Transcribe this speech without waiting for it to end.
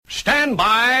Stand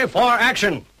by for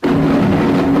action.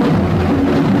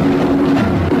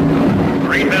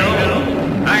 Greenville,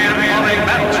 I am on a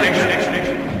battle station.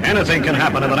 Anything can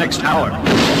happen in the next hour.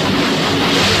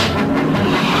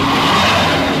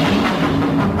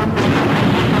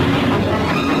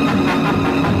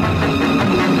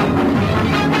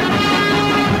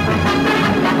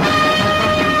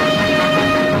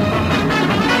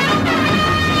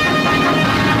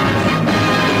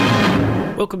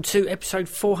 Welcome to episode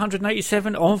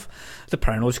 487 of the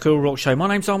Paranoid Squirrel Rock Show. My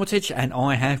name's Armitage and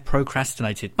I have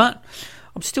procrastinated, but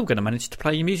I'm still going to manage to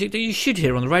play you music that you should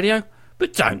hear on the radio,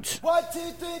 but don't. 1, 2,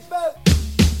 3, 4. Rock,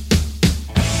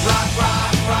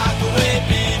 rock, rock away,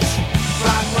 bitch.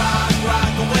 Rock, rock,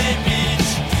 rock away, bitch.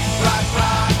 Rock,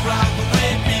 rock, rock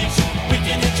away, bitch. We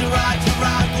can hit you right to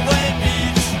rock away,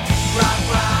 bitch. Rock,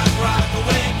 rock, rock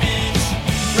away, bitch.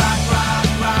 Rock, rock,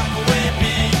 rock away,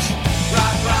 bitch.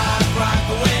 Rock, rock, rock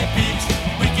away, bitch.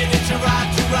 We can hit you right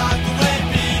to rock away,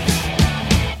 bitch.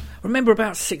 Remember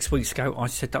about 6 weeks ago I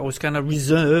said that I was going to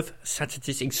reserve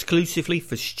Saturdays exclusively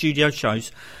for studio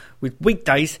shows, with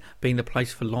weekdays being the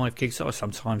place for live gigs that I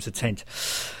sometimes attend.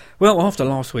 Well, after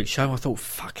last week's show I thought,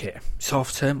 fuck it, it's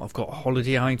half term, I've got a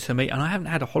holiday owing to me, and I haven't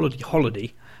had a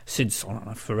holiday since, I don't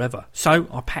know, forever. So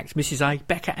I packed Mrs. A,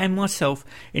 Becca and myself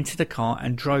into the car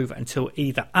and drove until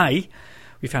either A,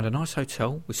 we found a nice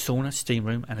hotel with sauna, steam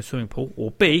room and a swimming pool,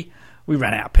 or B, we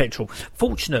ran out of petrol.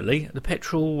 Fortunately, the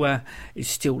petrol is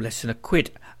still less than a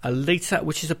quid a litre,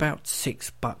 which is about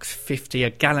 $6.50 a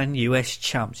gallon US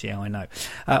chums. Yeah, I know.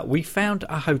 We found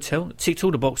a hotel that ticked all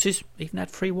the boxes, even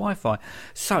had free Wi-Fi.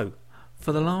 So,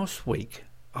 for the last week,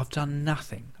 I've done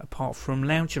nothing apart from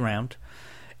lounge around,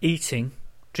 eating,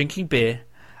 drinking beer,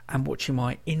 and watching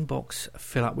my inbox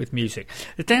fill up with music.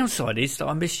 The downside is that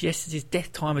I missed yesterday's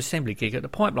Deathtime Assembly gig at the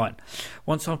Pipeline.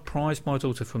 Once I've prized my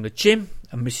daughter from the gym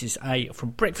and Mrs. A from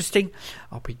breakfasting,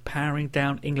 I'll be powering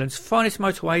down England's finest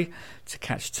motorway to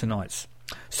catch tonight's.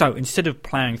 So instead of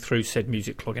ploughing through said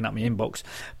music clogging up my inbox,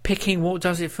 picking what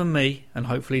does it for me and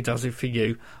hopefully does it for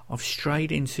you, I've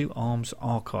strayed into Arm's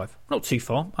archive, not too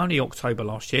far, only October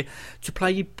last year, to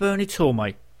play you Bernie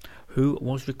Tormé, who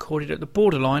was recorded at the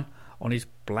Borderline on his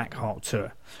Black Heart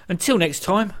tour. Until next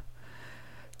time,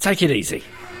 take it easy.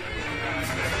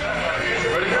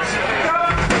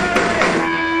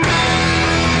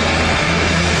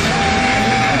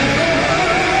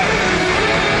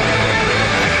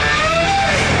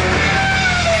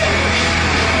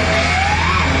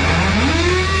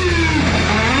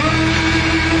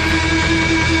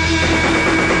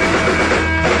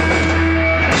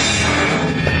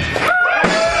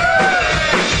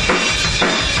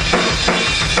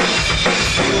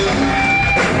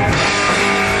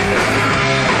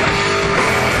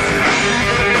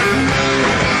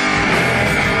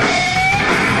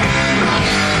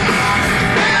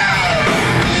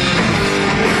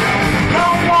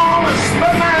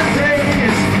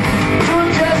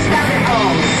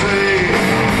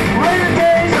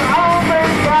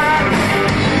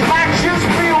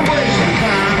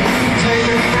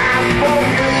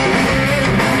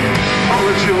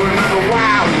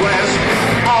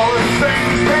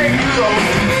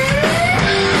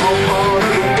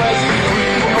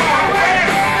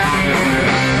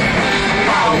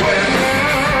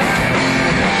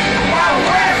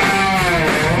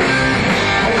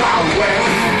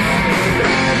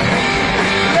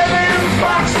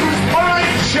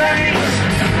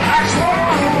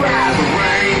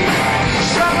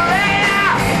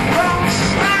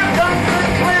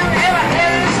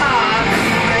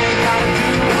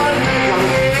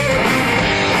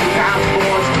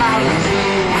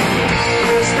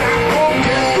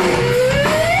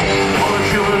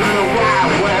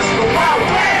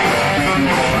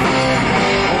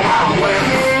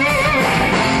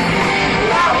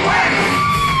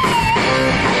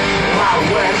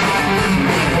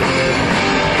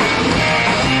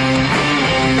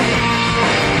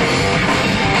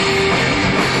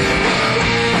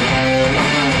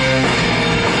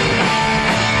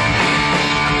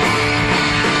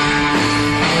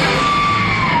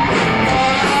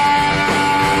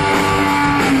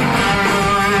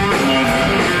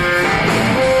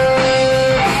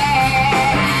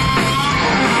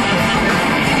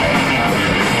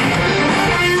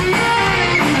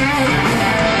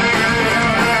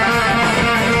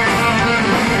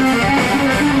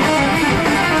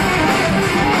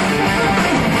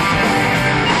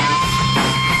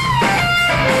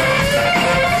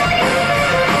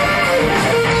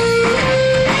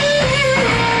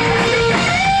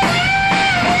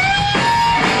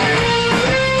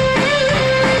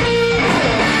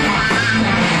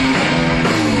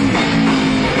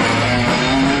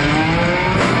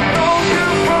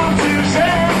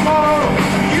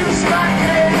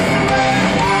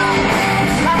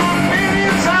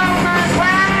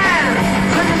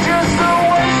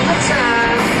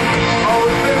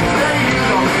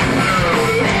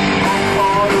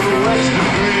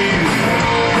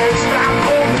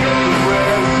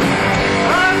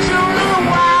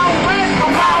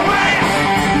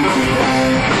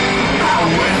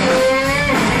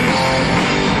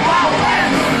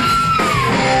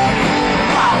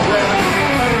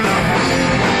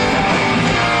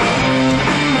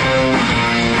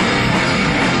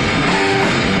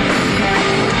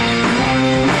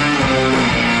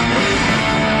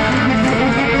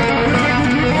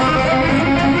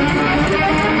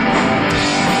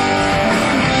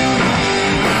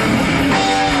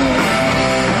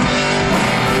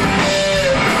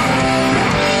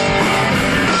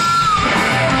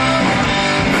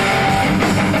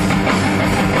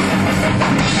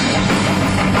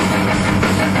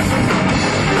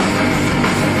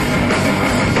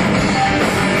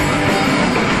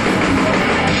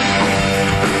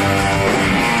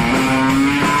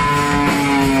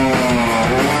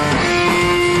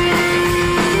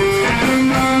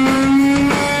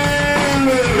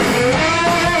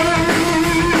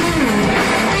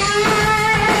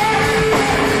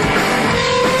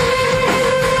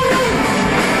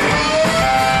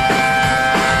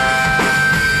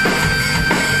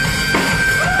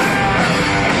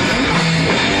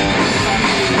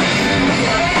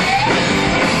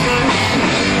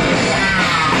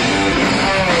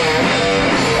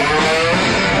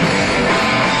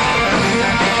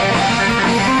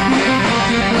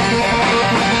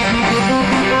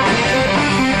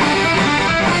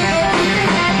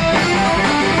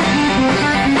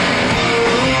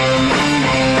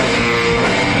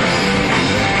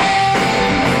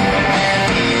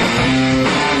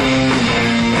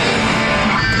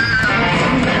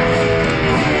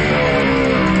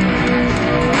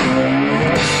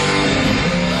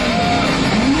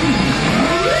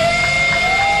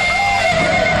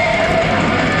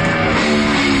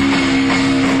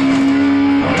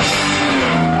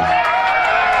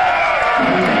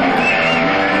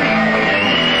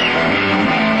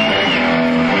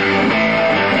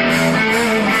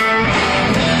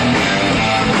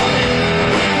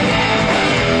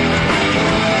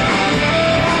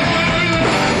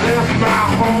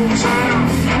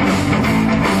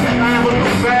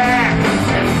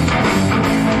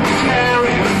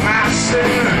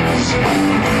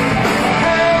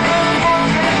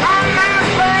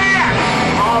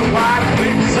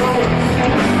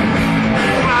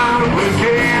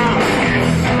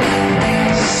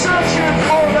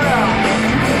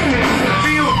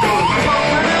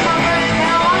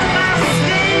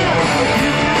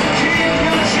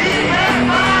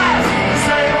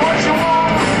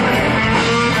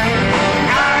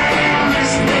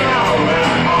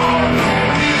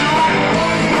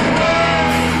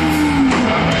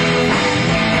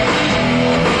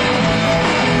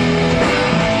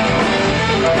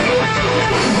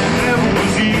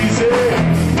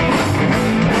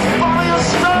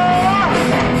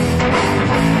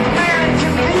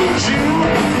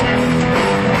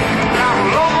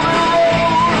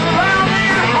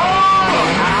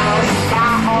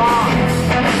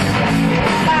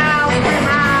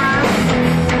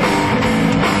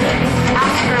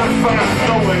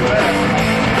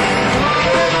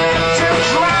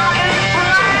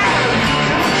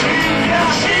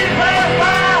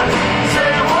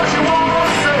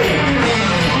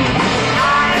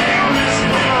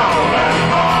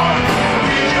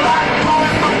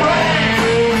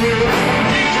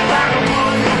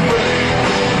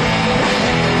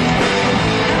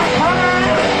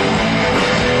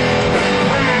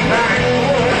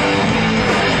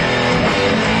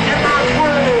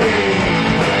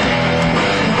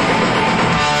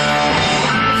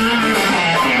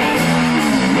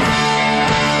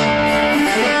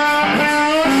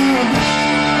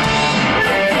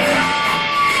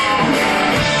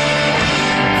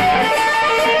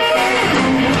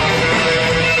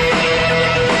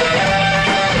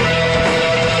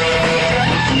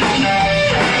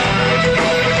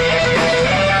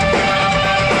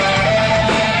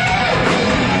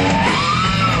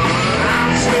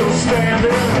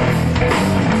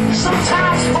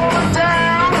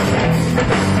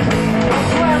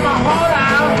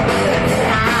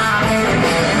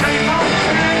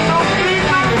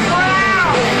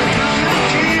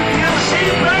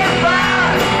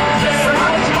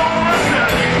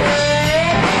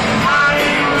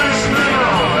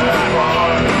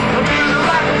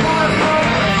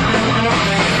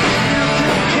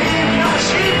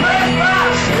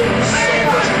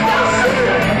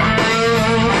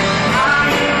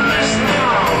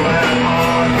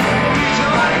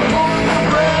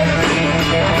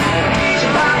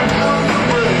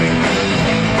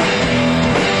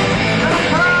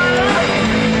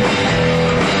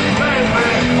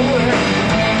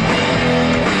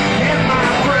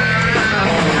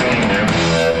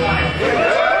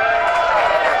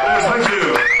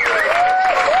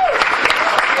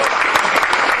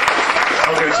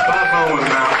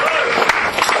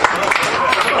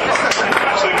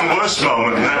 proudest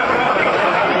moment now.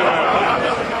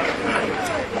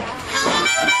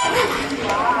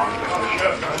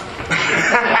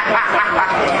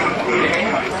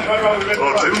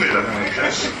 Oh, I do need it.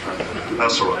 Yes.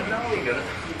 That's all right.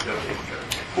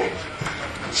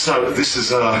 So this is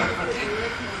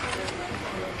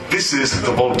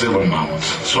the Bob Dylan moment.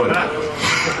 Sorry.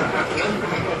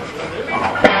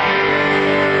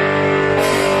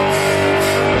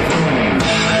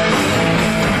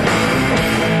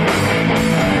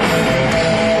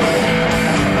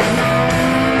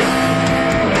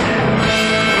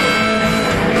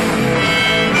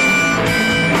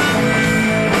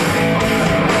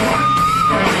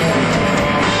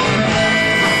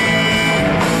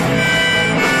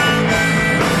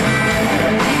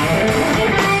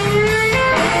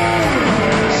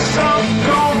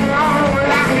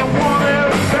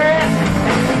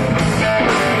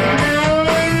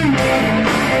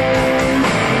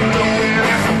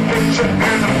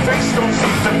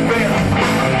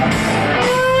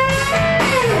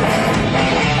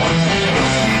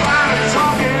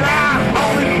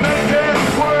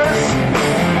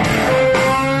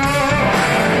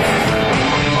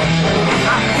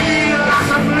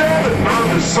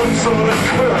 Some sort of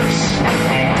curse.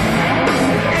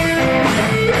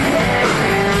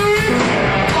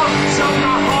 Fucked up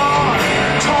my heart,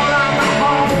 torn out my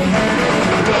home.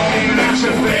 Looking at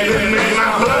you, baby, made my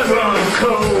blood run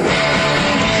cold.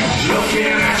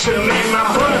 Looking at you, made my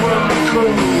blood run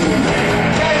cold.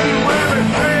 Gave you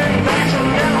everything that you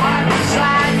never had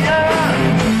beside you.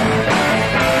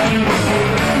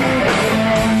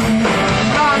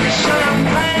 Got your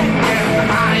champagne getting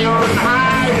higher and higher.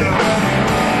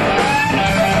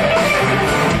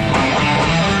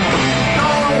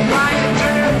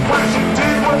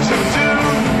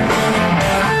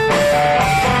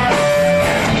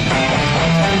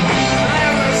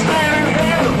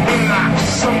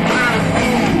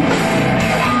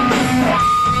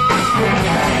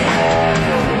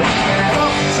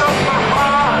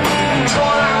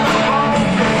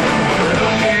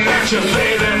 You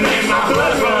baby made my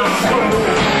blood run cold.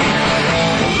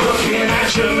 Looking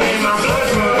at you made my blood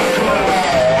run cold.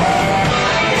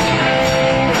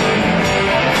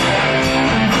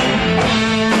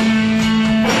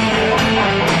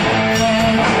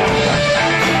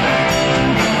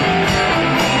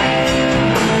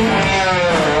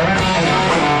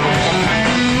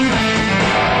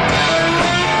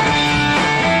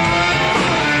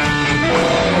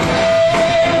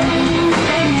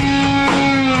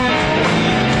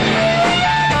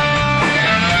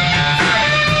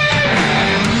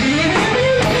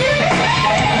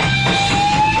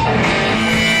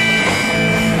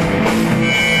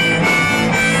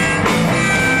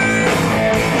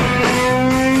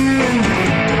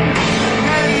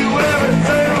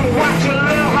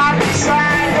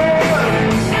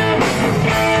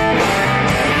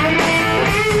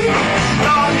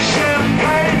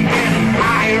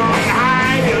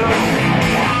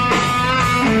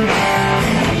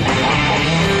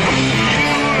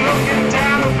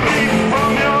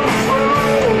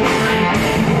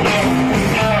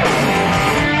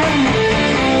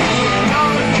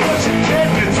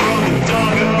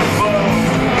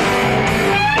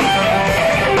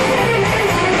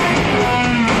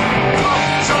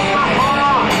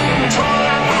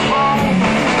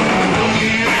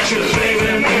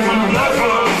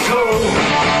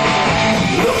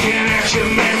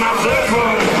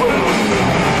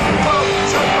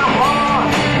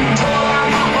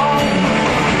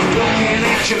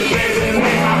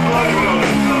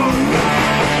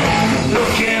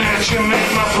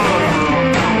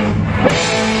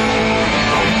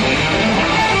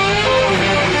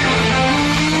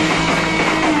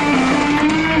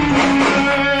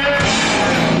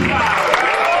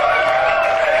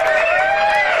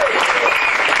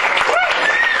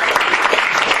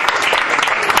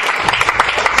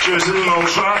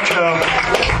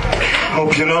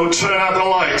 Hope you know, turn out the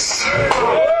lights.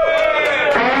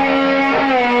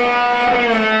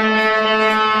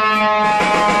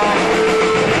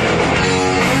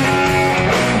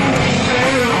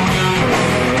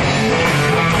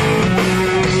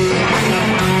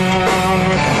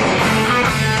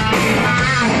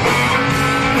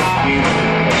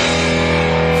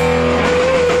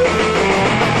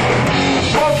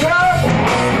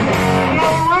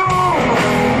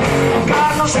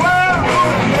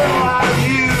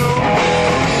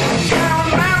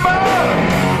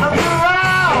 Remember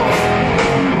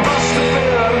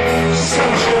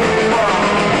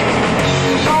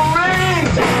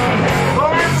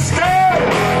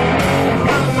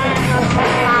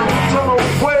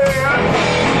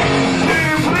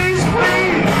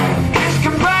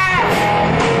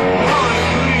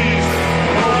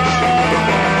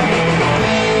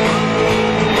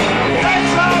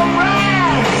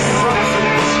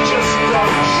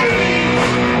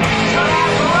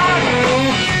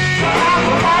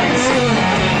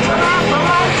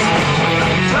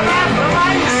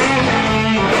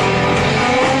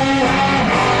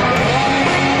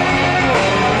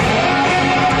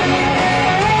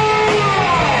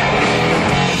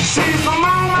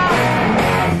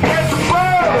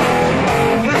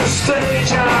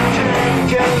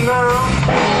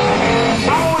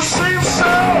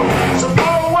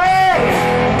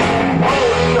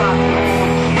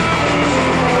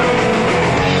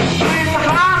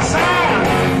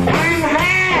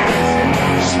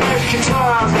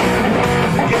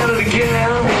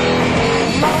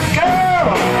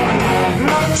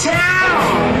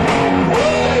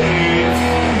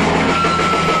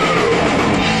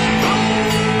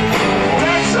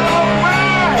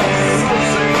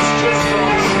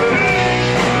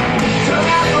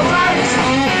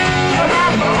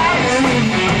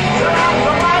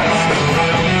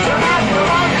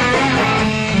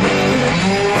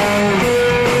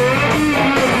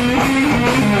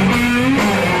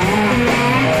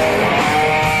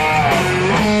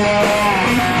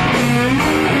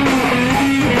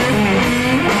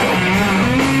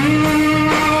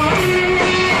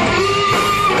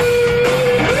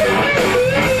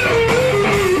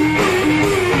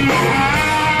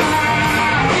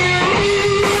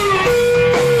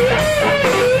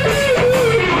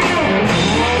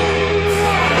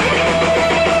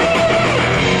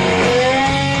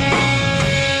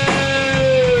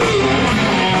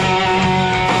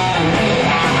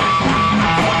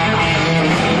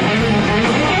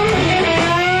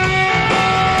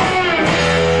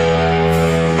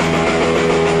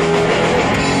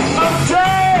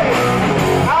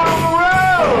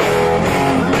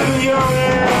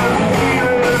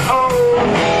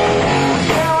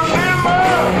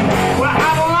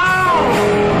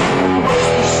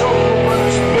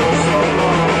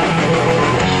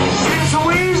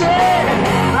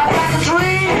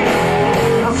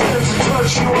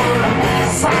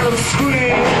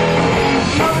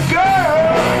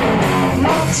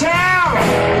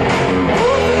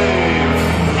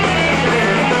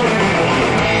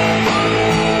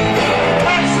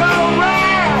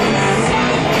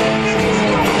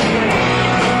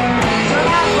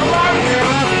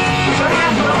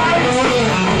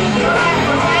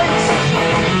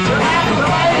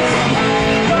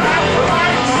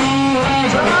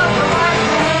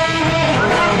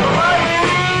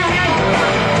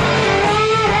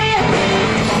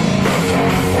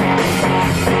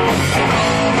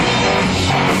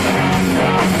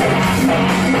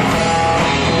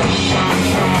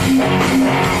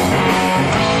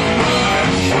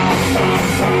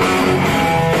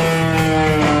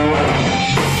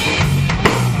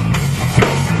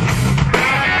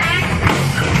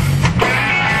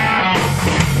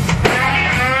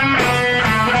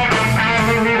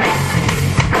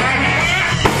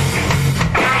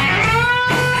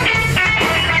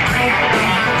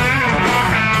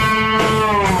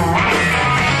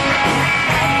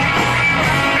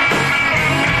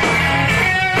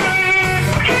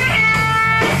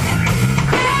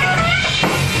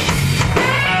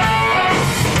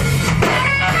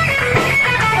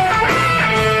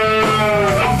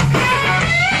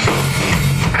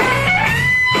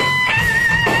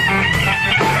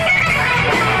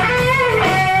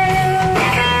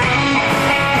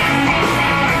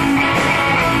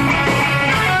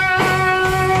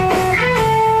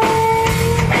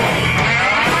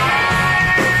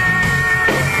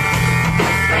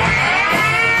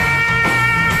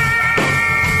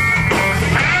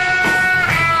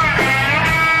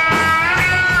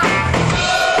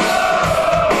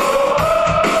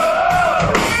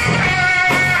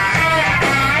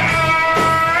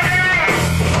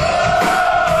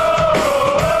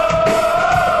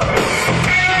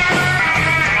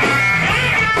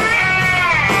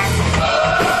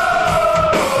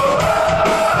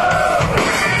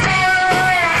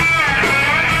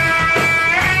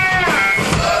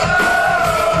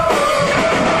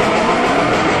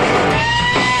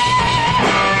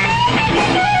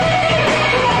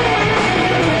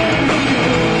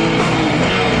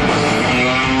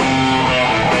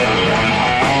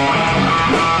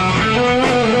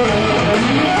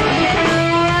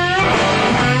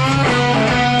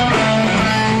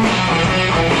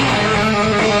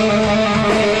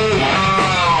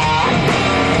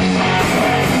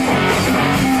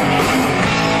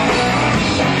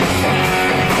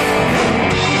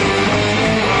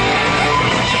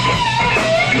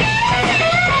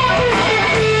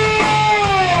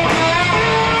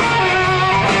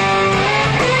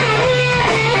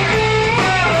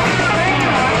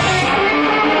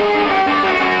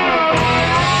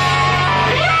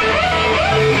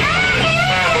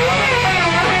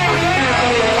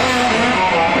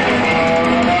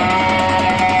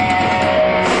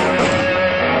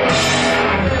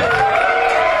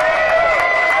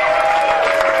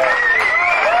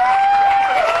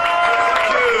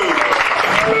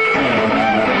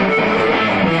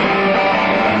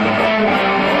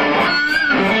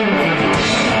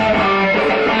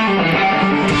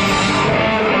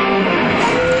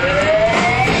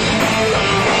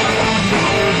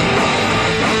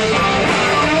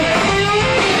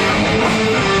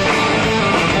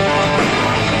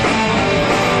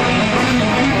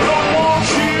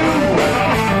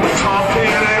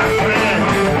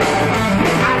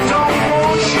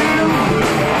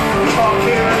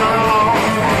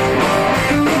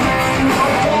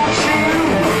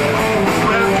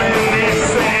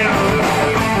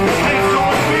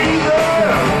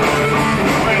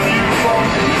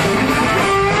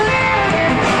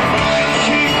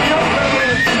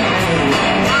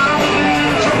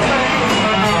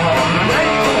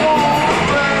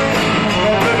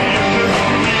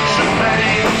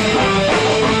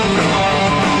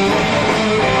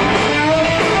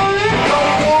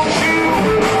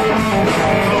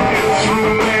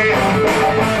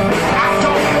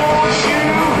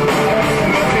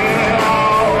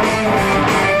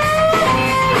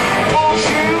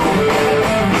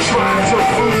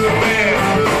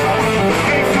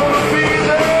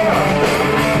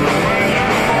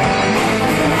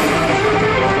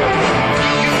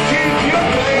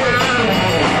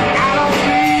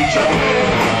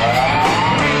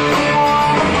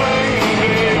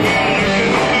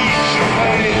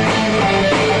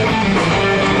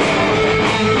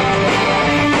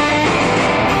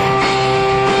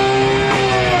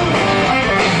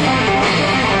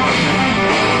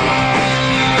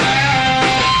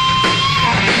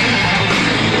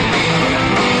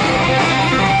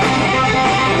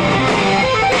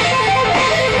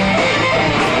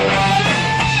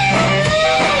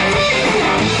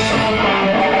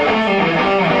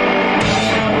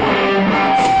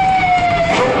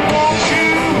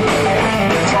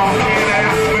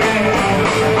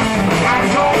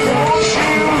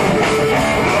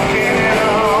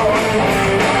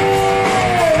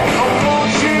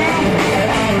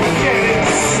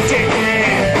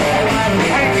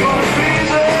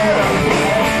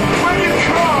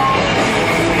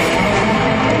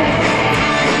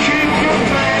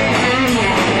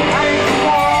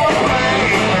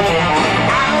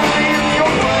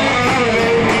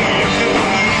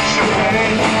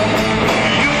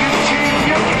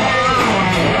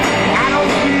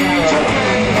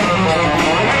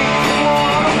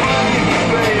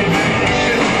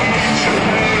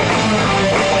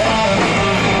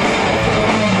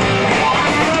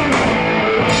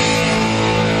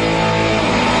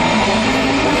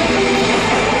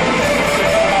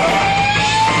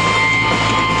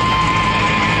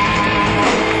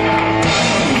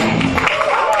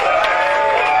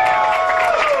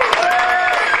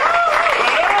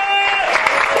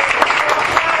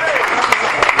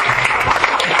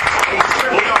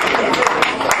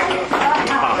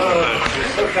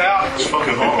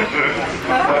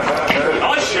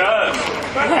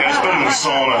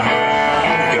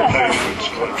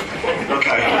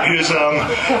is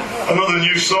another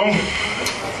new song.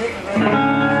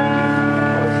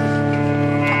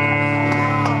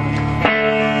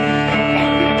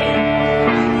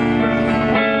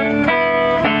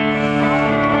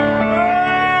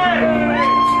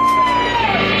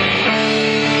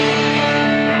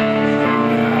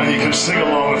 And you can sing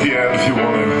along at the end if you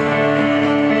want to.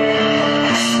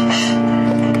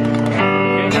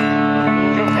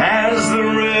 As the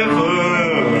river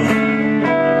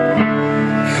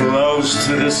flows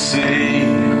to the sea,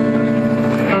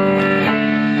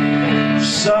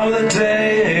 so the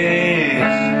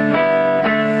days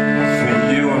for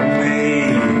you and me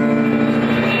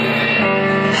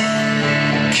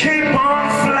keep on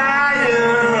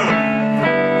flying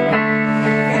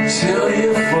until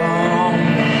you fall.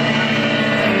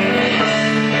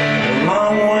 A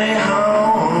long way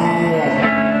home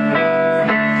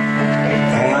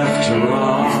after all.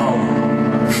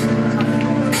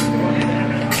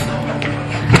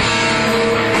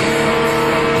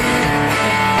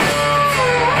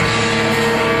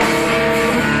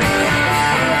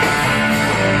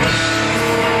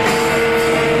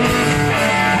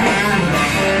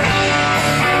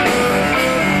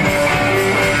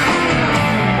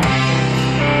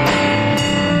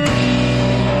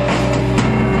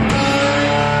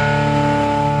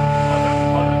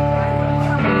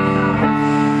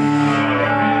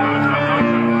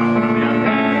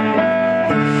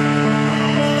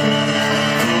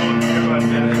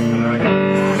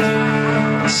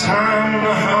 Time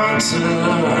the hunter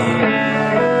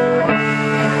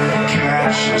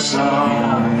catch us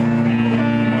all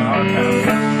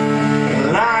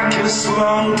like a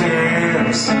slow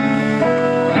dance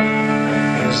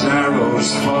as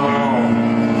arrows fall.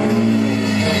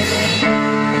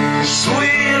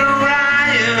 Sweet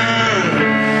Orion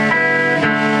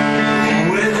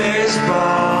with his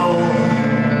bow,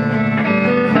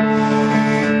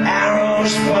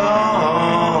 arrows fall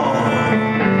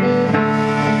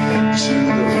to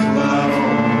the flow.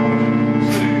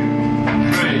 2,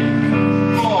 3,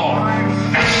 4.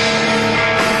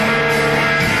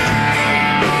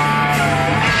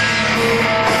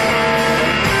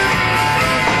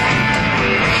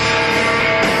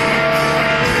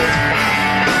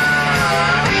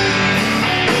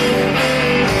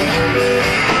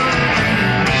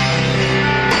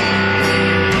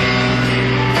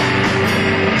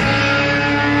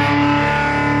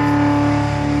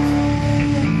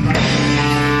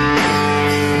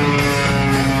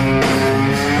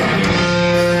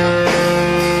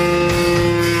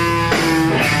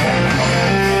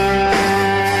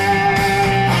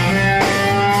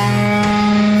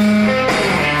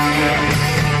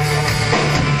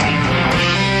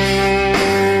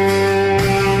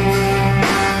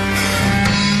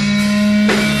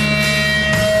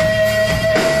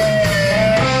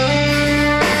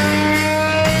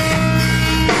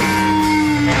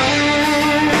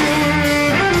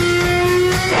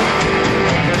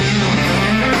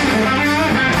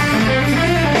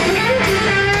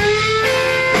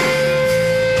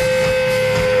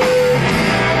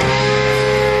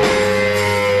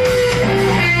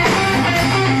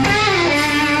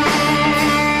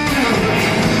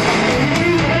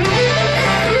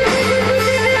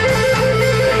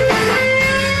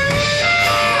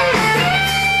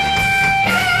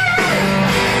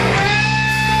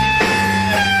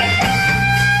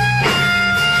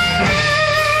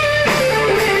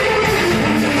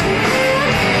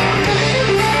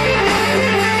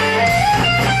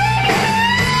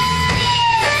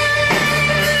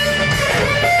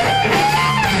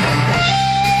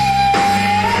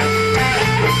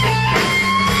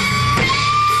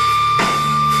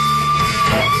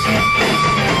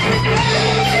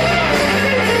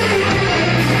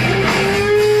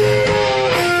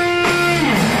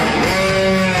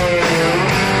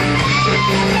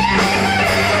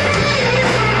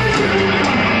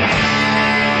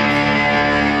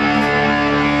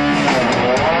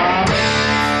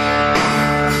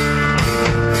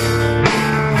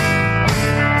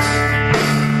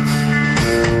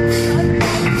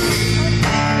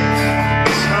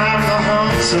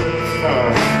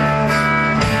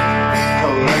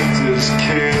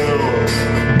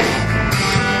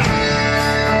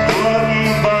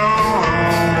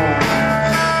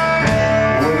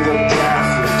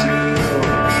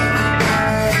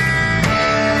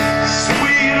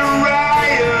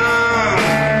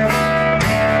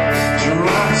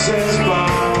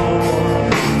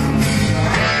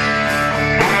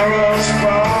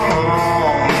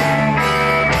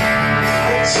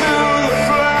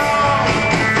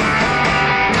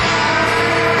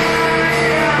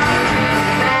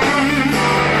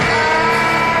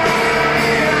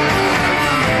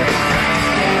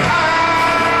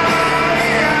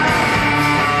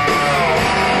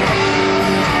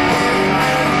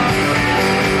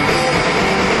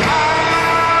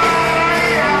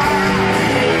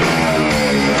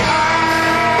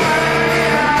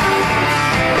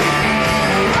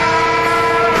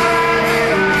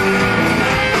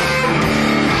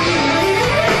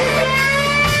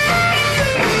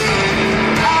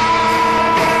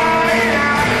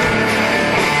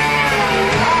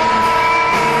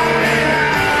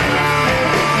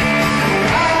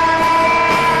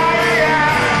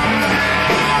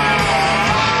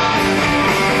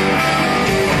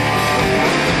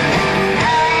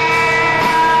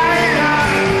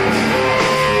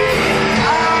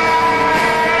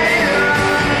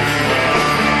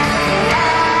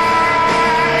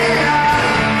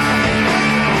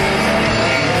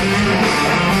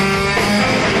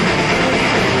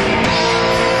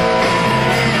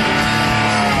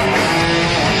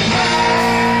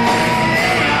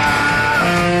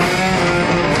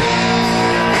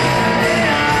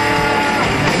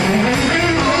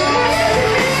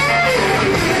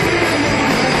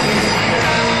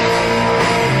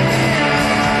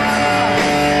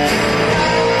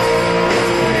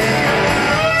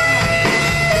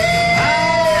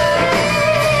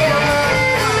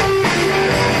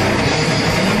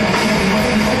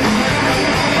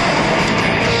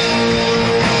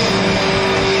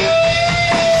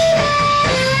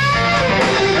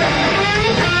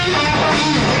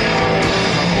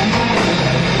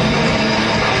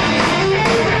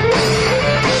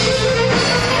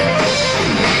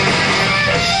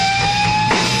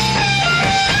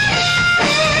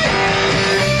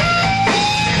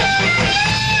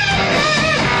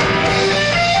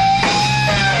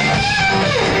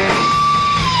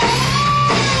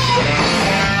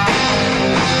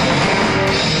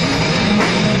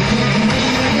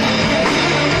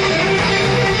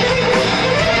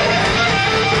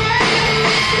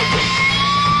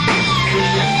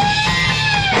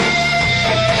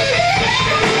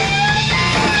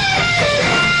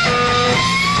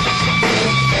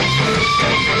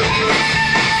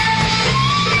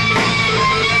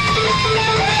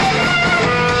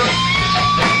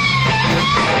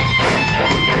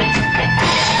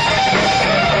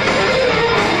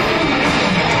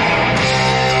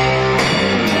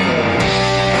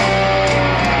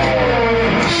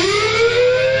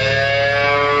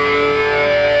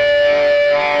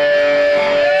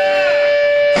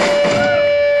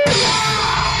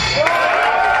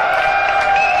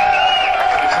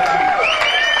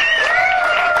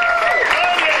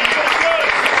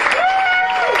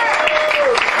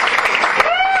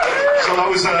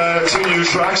 2 new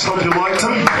tracks. Hope you liked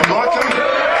them. Like them?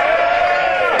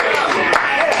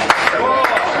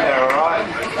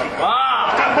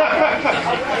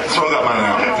 Throw that man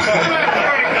out.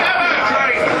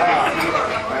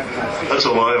 That's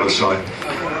all I ever say.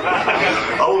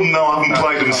 Oh no, I haven't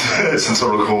played them since I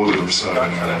recorded them, so...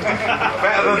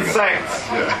 Better than sex.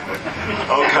 Yeah.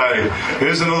 Okay,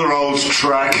 here's another old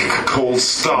track called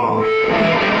Star.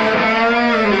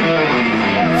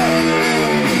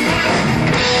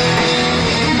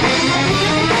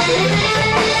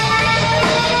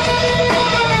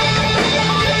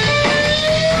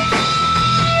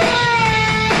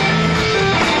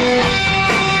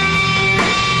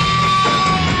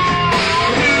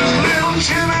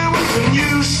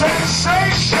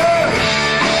 Sensation.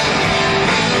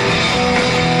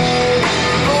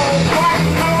 Oh, white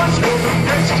noise for the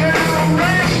next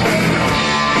generation.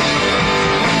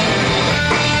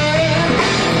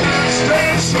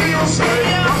 Stay still, say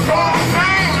you're wrong,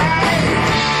 man.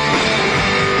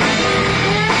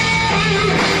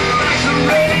 There's a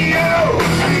radio,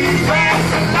 leave out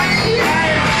the light.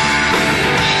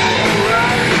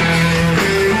 Alright.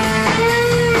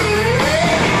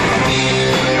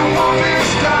 You want me to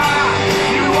stop?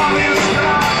 You want me to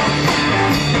stop?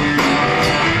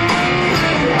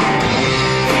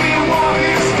 Do you want me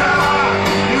to stop?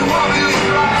 You want me to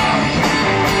stop?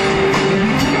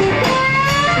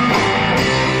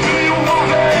 Do you want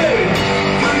me?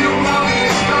 Do you want me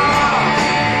to stop?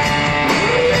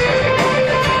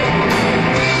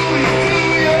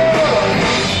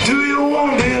 Do you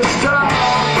want me to stop?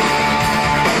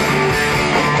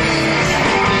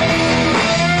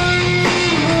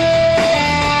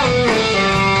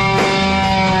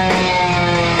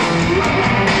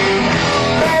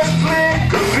 Let's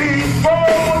blink a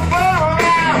before we burn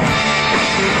out.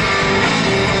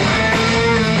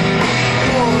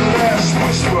 One last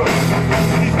whisper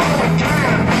before we can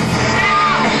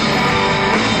shout.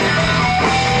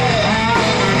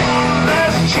 One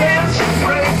last chance to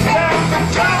break down the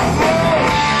tower.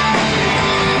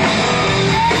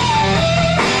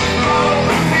 All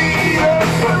we need is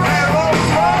forever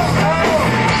forever.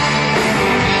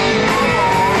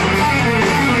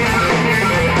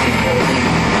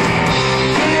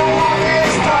 Do you want me to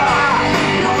stop?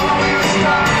 You want me to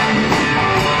stop?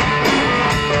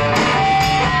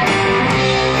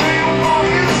 Do you want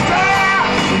me to stop?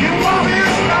 You want me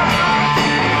to stop?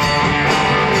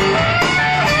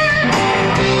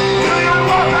 Do you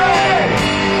want me?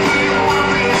 Do you want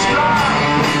me to stop?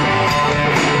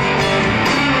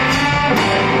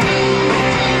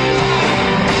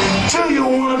 Do you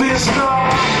want me to stop?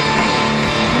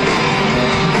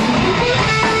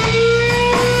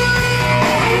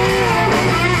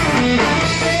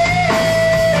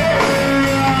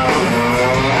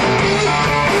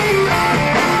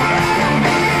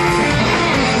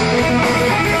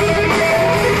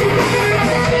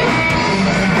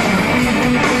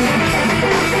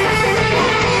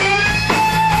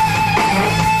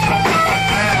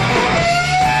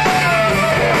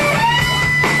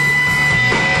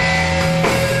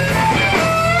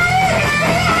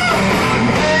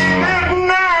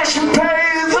 Nice, you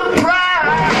pay the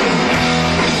price.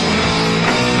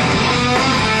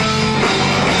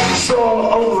 It's all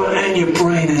over and your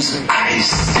brain is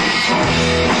ice.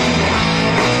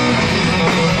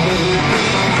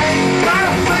 Ain't got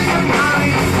a thing of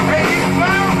money, ain't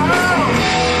found out.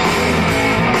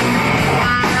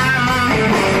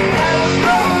 There's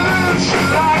no illusion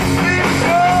like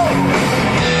Litre.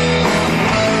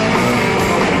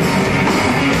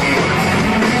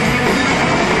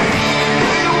 Do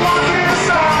you want me to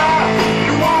stop?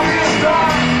 You want me to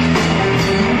stop?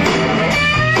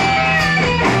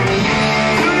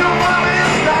 Do you want me to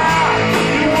stop?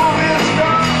 You want me to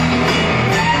stop?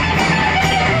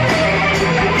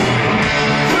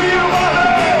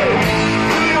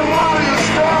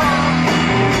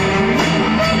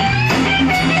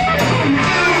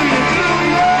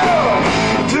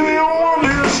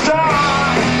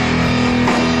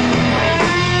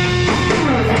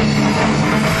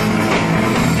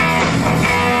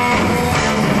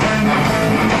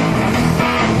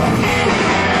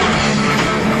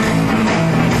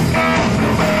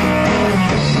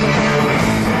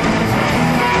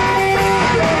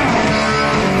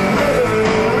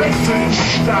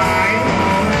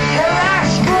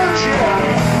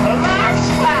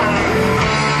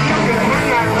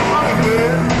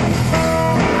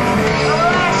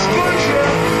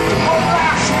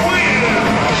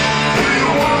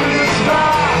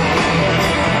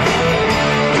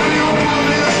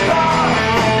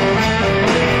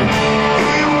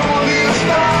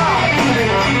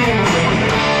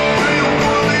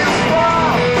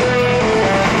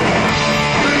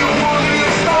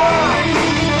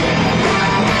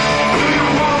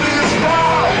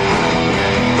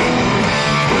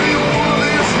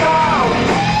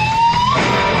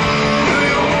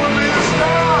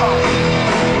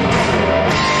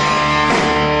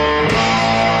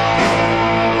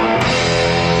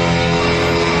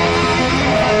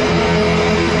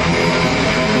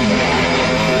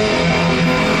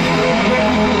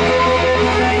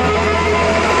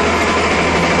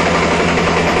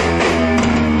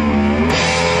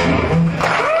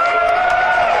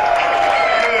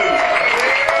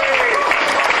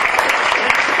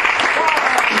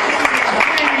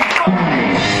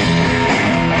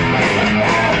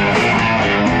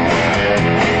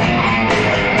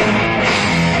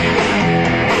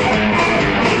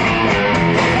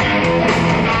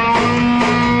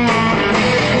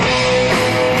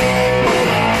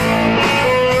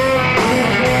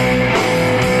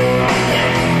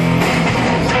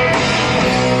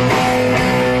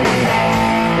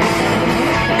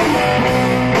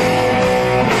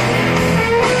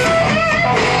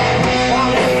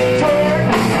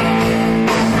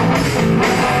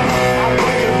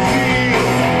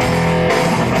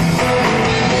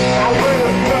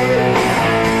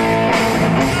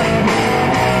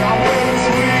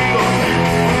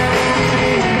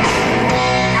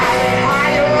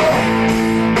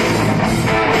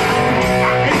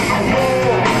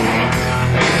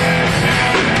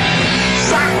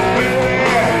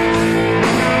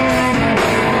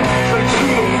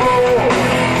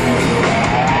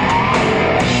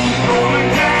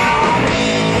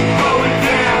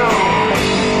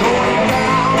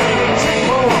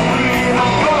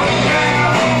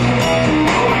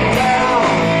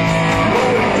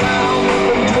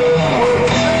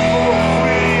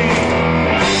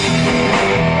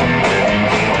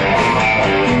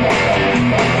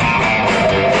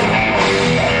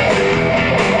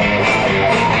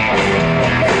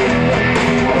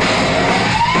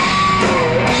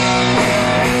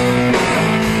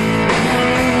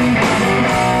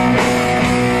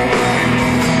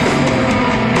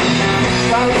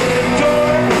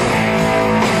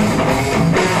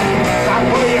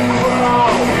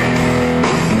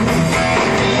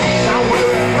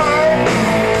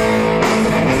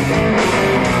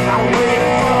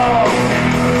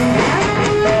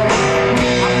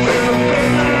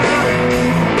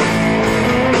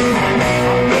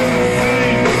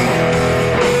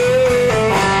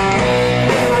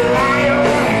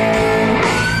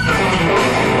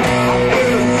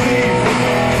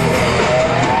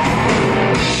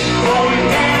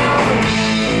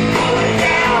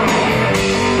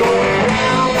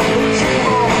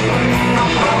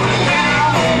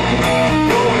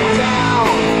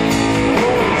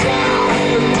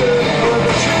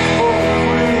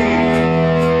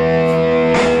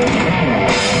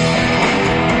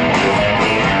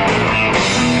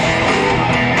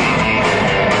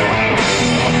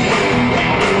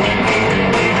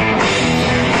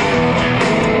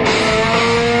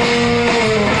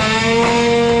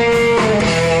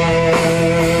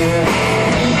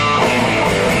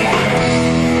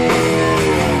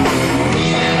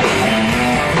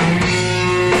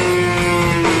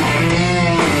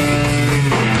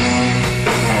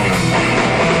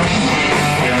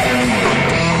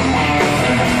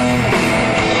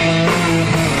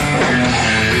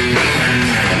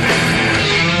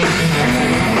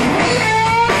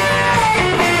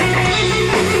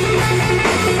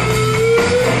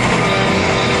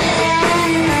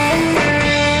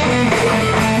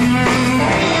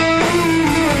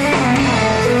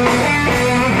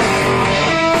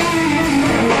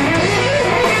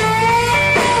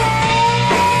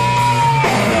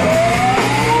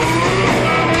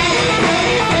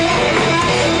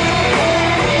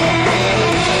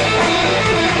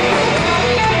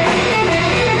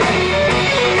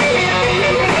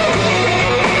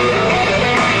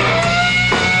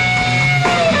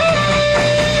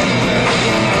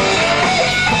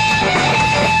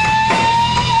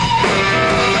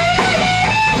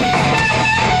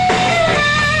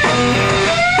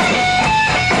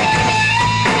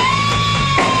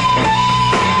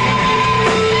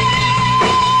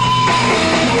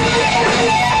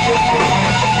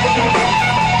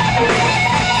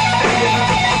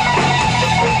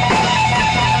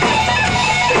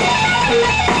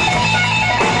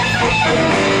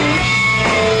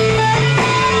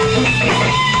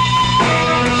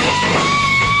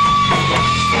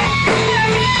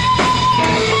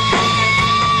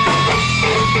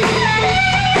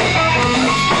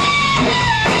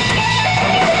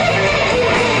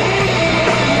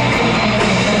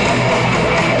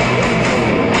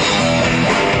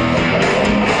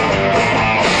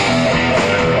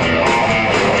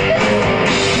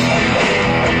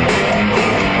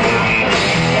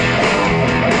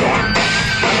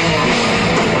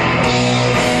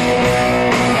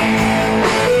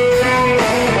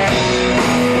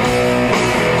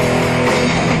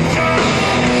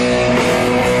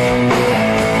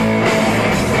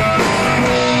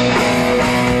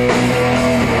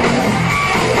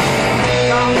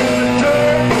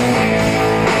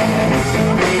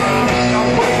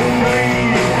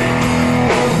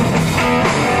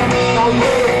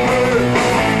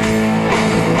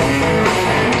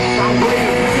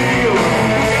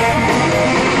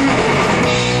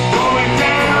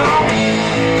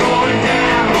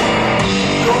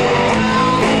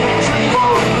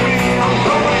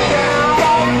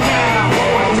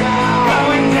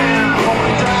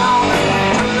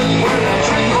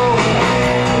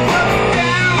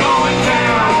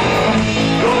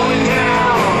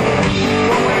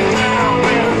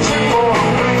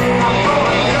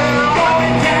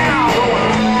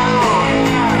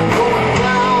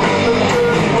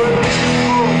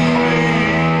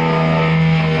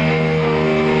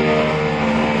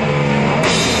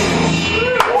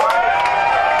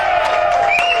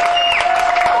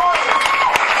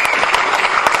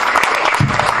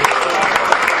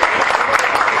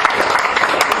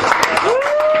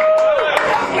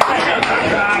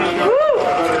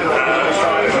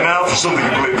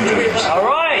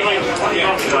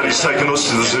 taking us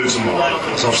to the zoo tomorrow,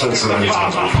 as I've said so many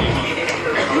times before.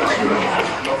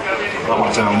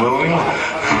 Right down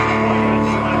welding.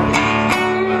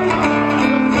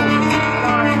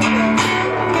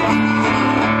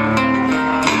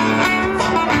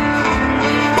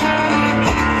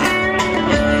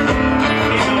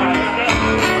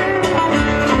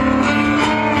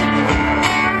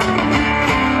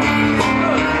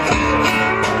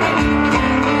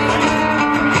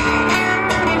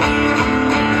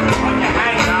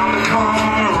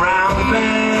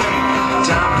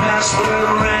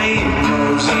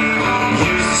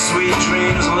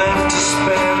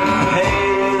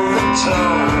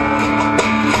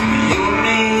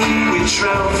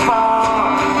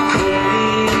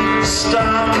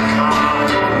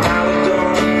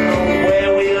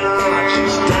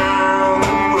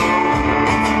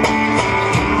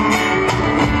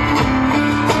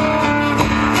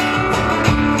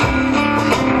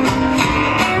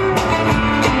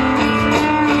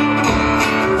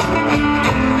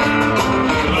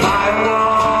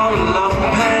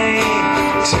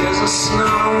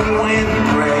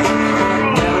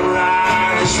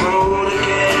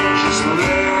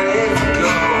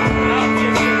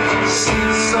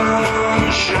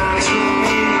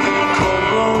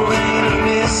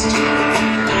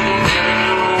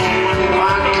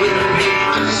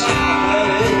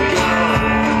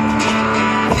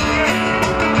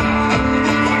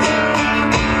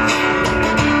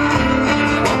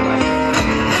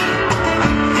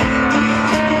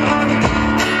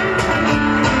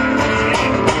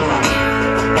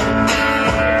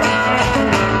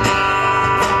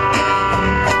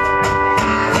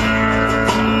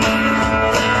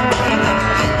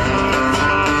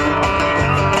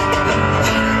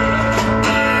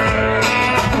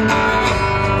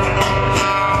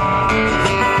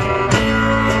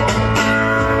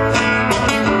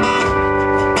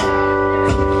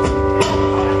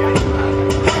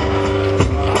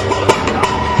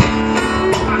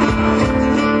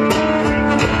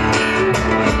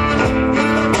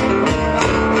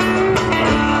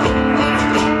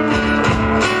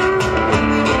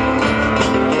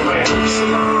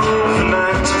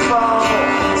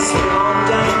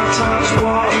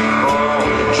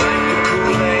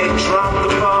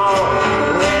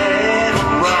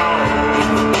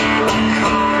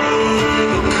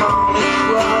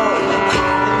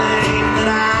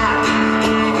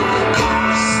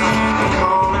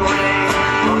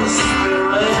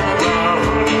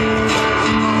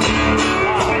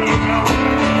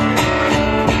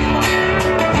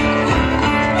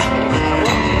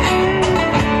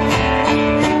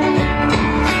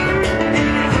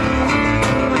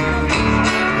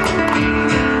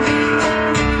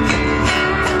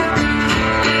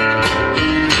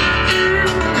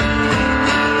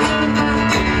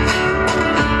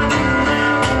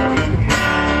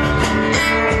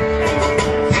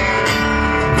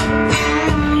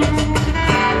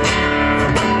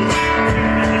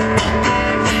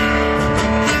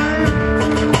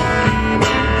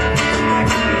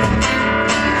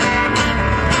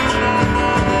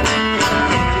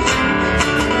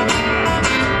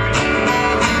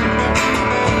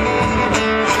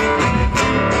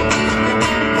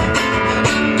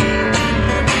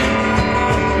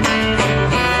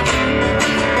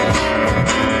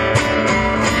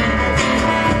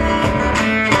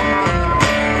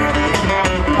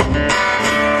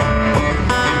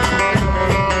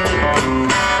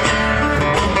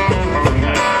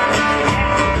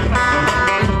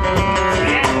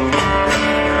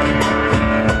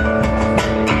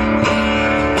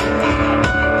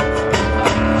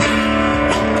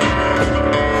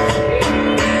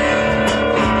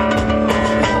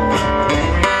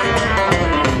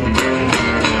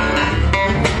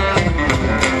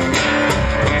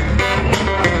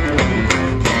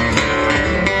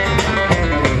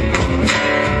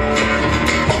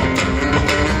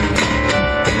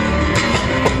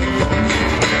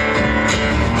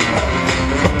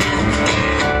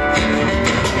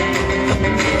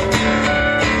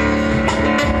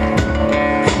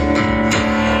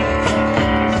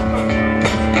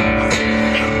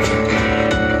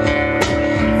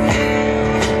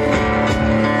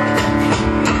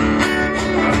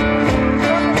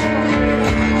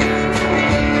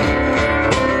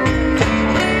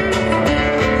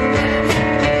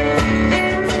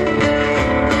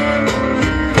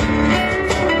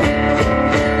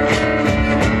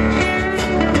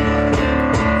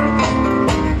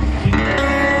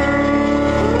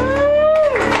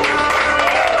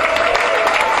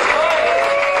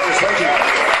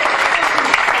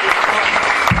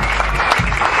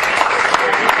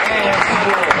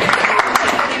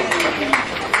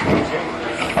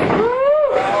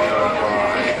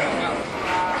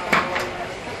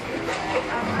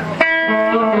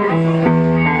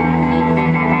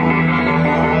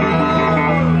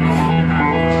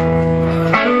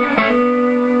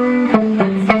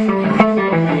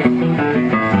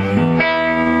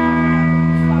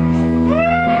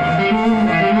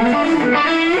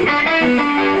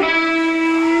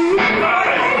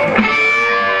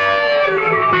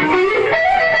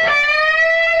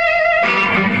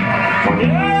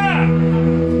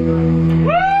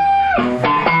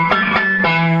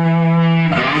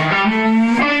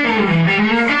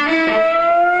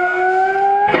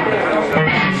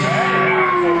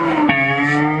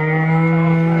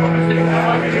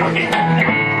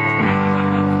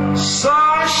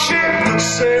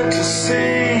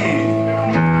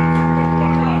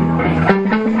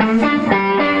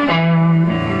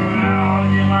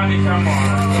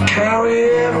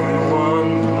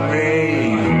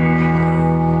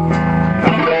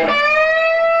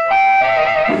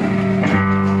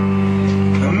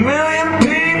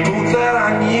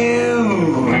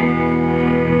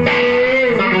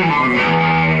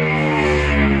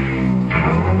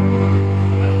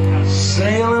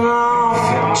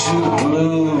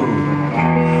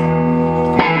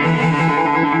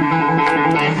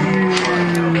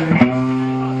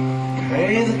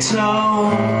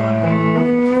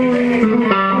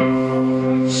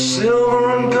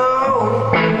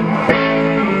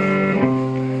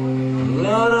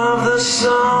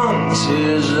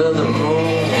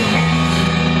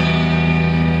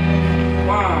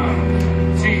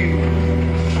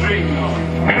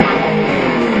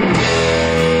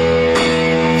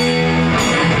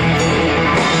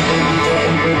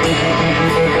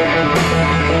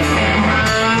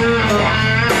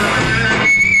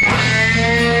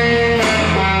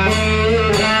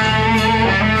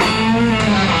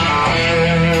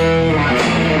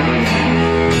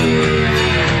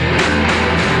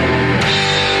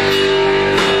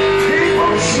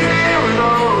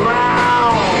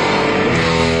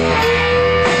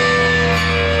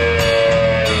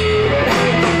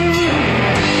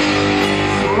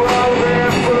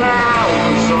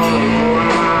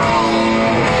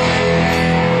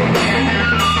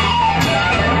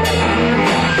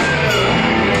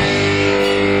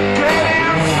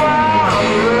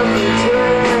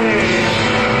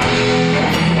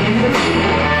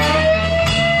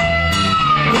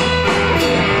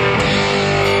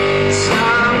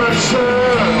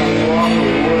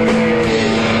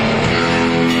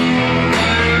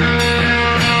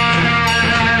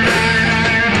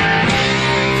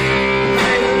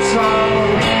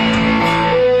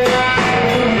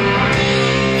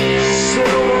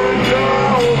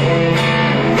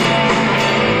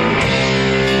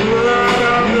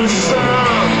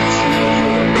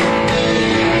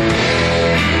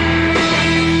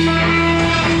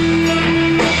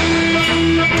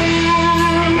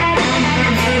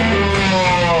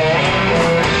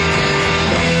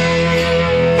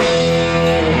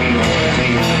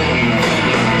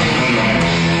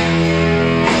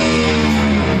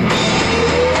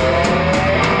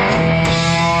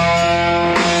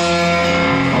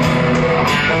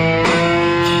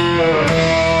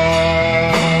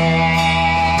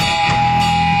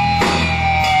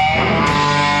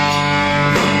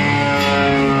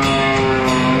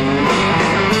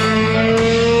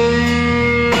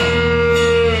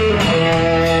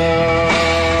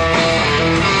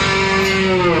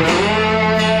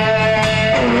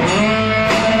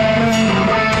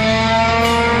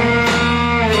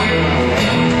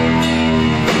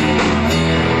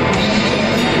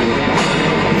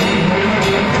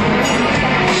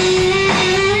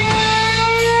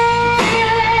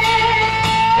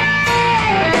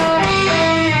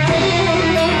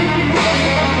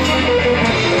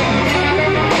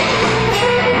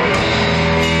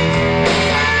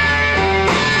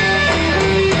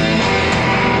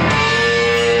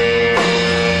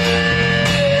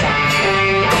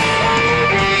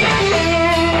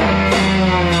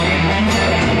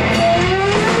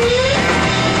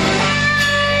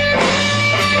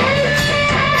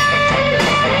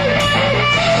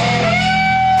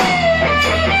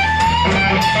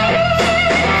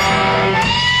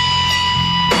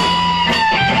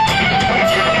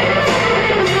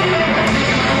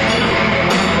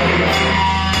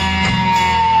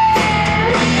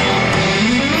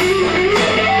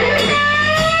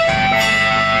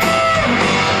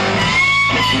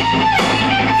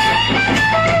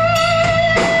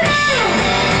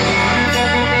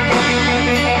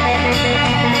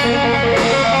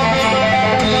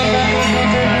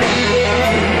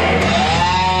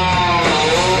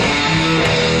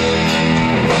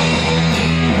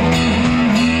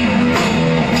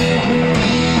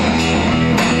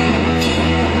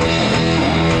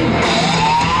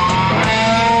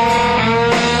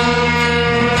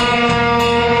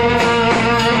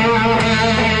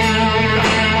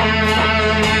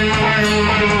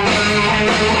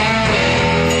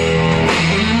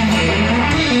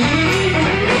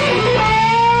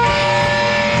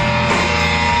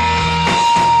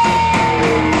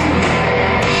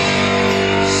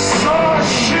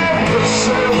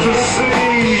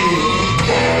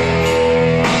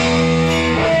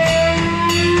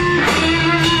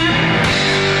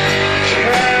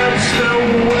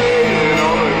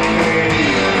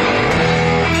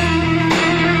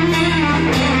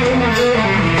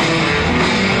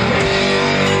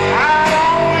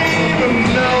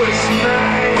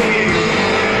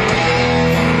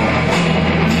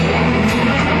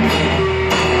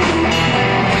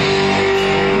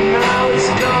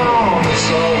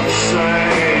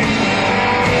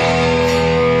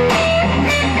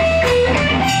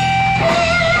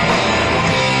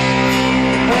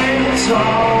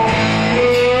 tall.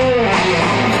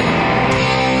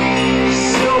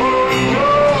 Silver and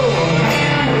gold,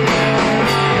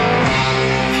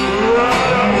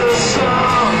 light up the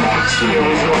sun,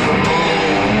 tears of the moon,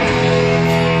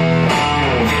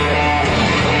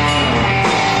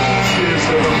 tears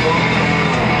of the moon.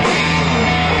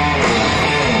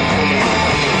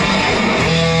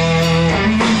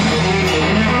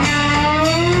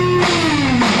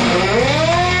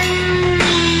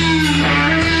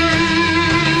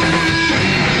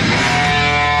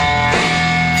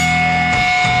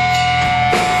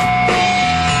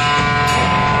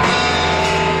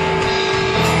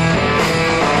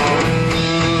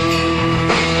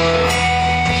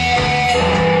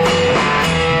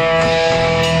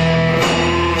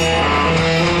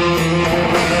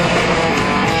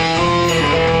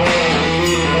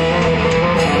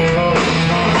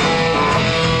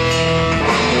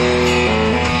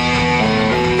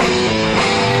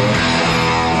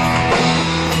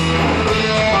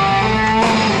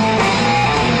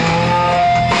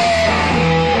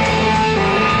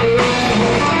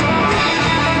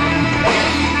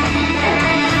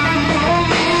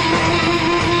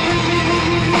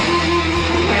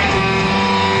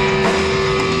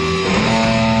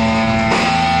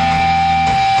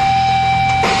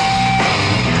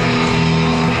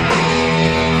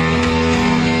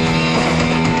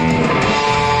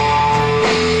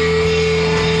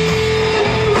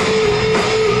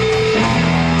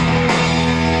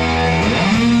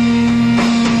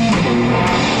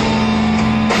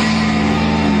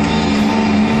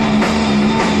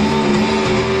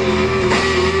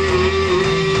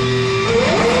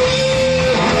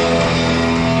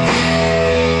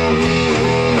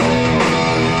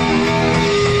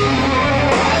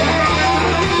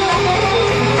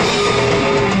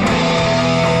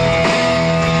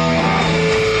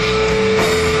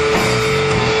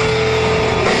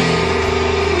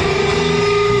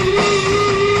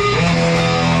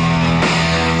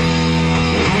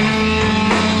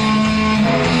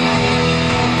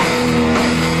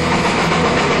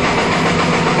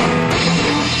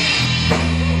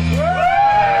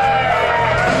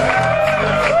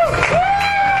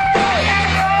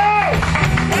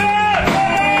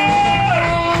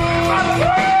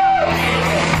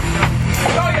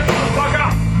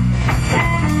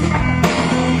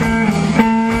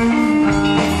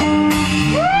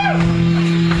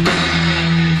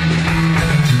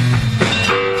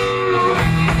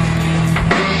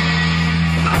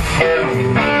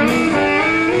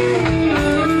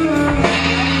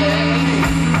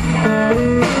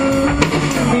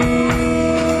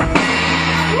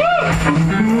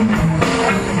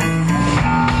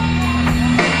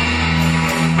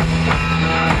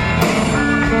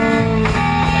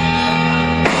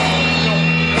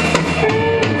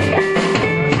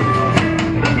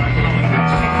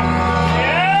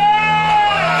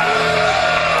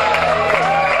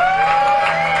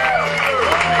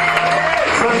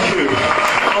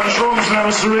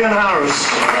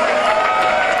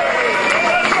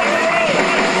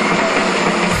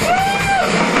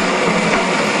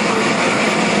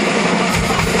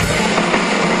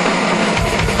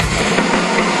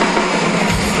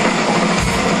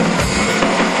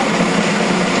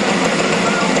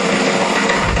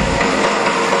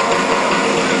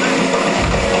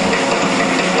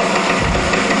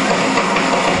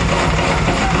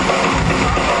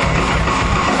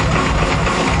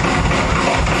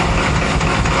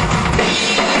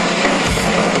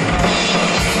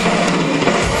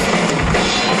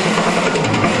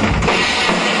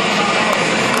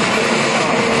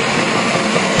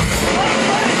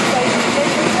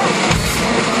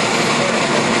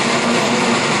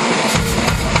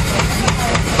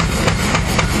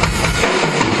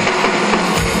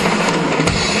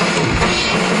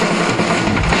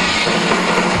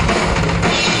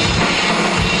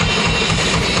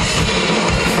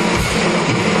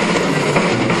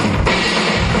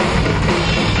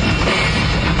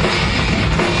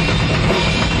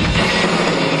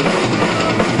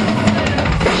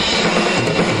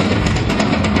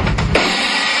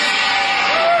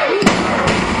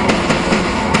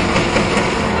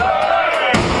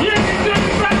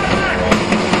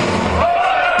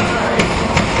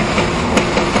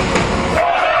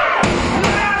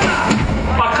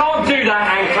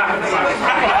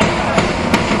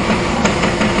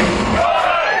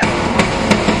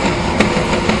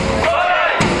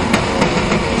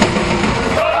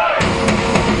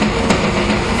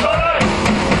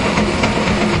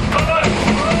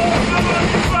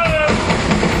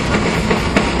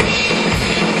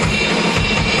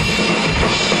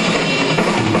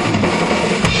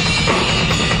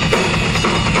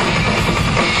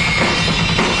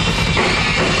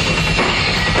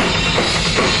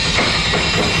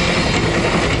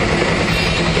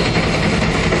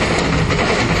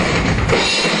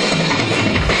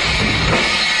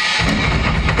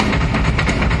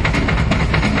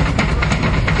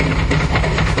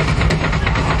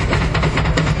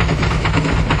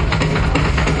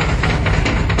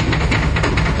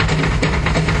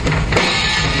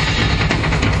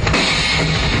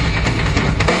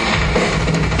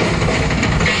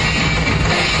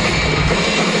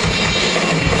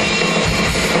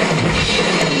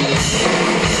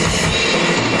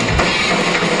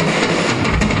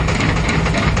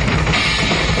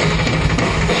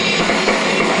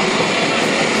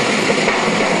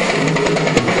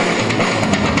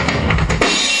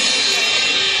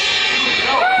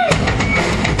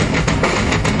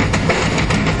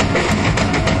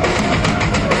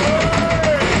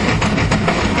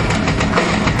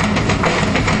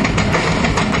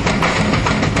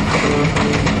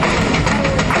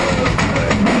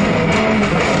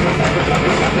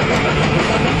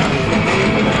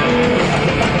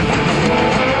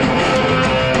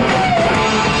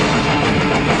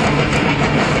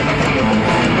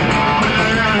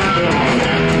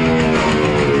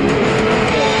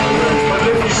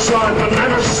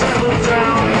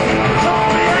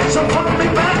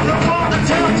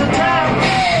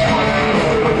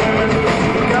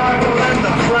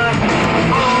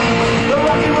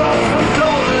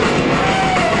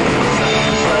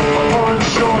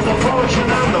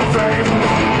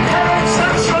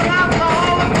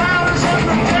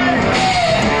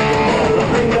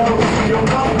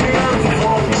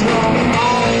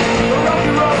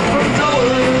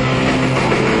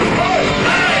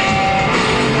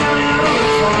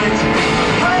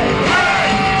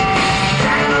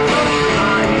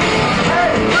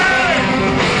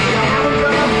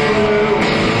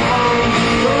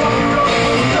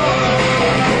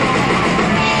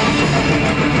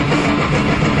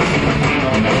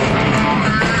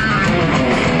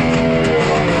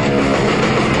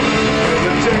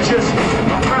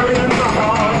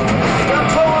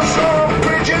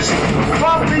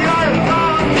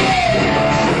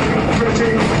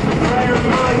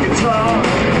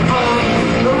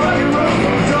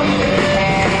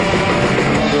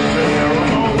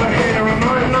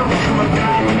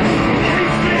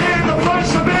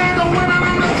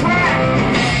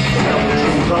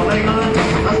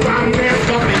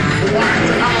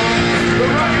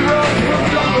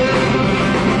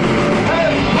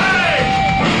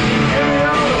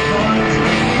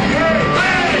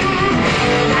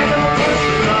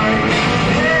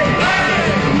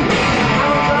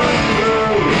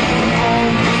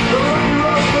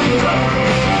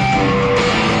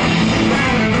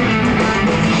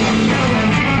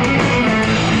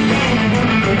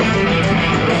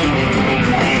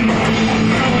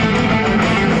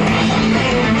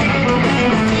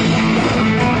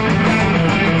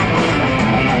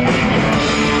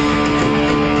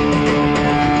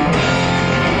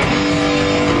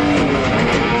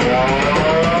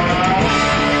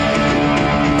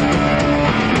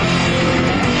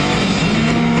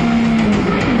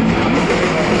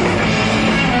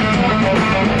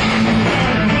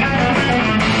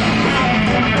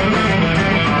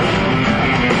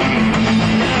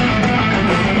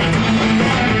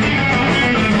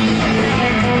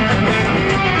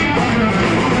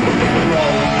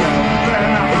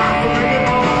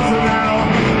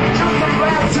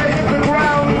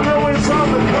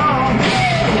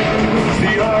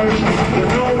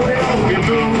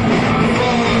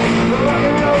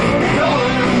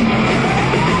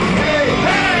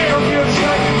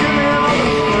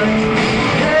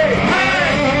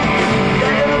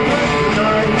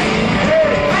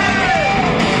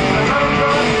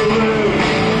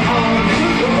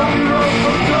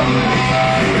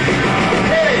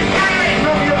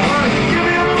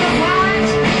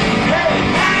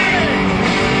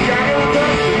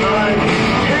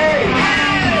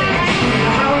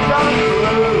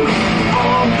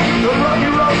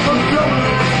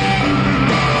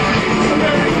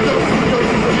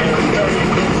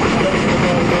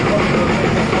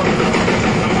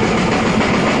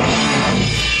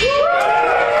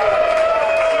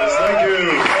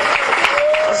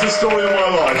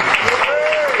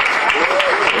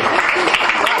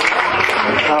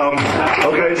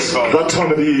 it's that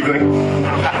time of the evening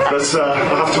that I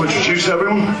have to introduce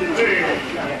everyone.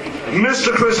 Mr.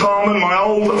 Chris Harmon, my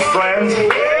old friend.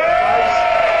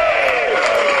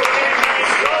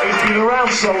 He's been around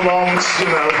so long, it's, you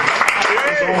know,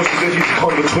 it's almost as if he's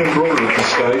kind of a twin brother at this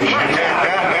stage.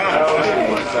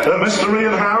 Mr.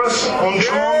 Ian Harris on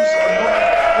drums.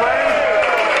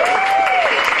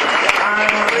 And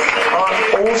I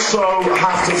also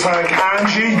have to thank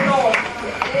Angie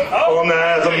on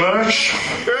the merch.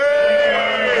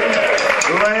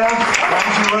 Leah,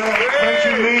 thank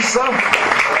you Lisa.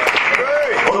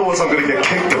 Otherwise I'm going to get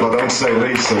kicked if I don't say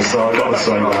Lisa, so I've got to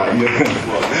say that.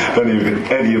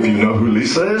 Any of you know who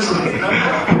Lisa is?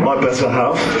 My better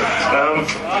half.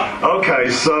 Okay,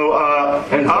 so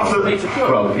after...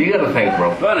 Rob, you got to thank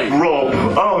Rob. Rob,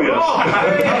 oh yes.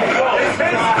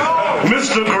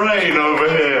 Mr. Grain over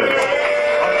here.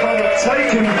 I kind of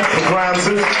take him for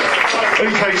granted. He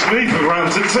takes me for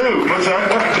granted too, but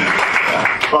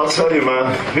I'll tell you,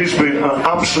 man, he's been an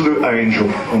absolute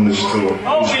angel on this tour.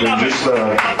 He's been just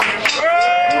right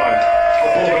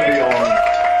above and beyond.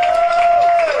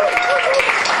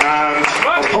 And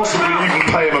I'll possibly even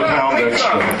pay him £1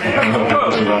 extra.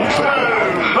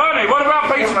 Bernie, what about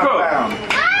Peter Cook?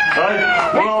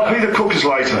 Well, Peter Cook is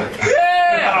later.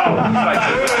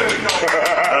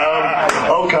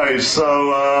 Okay, so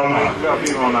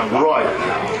right.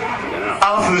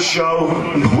 After the show,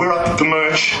 we're up at the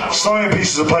merch, signing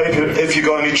pieces of paper if you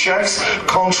got any checks,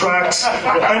 contracts,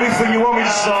 anything you want me to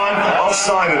sign, I'll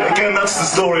sign it. Again, that's the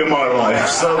story of my life.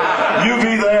 So, you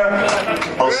be there,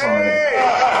 I'll sign it.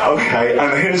 Okay,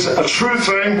 and here's a true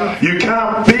thing, you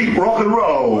can't beat rock and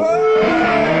roll.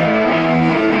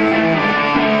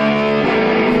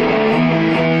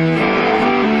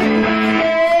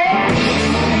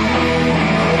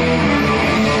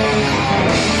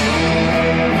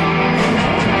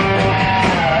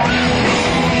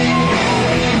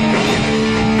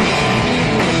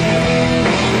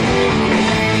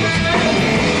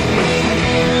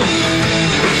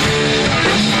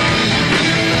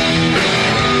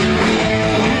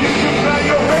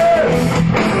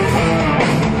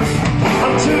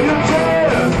 Until you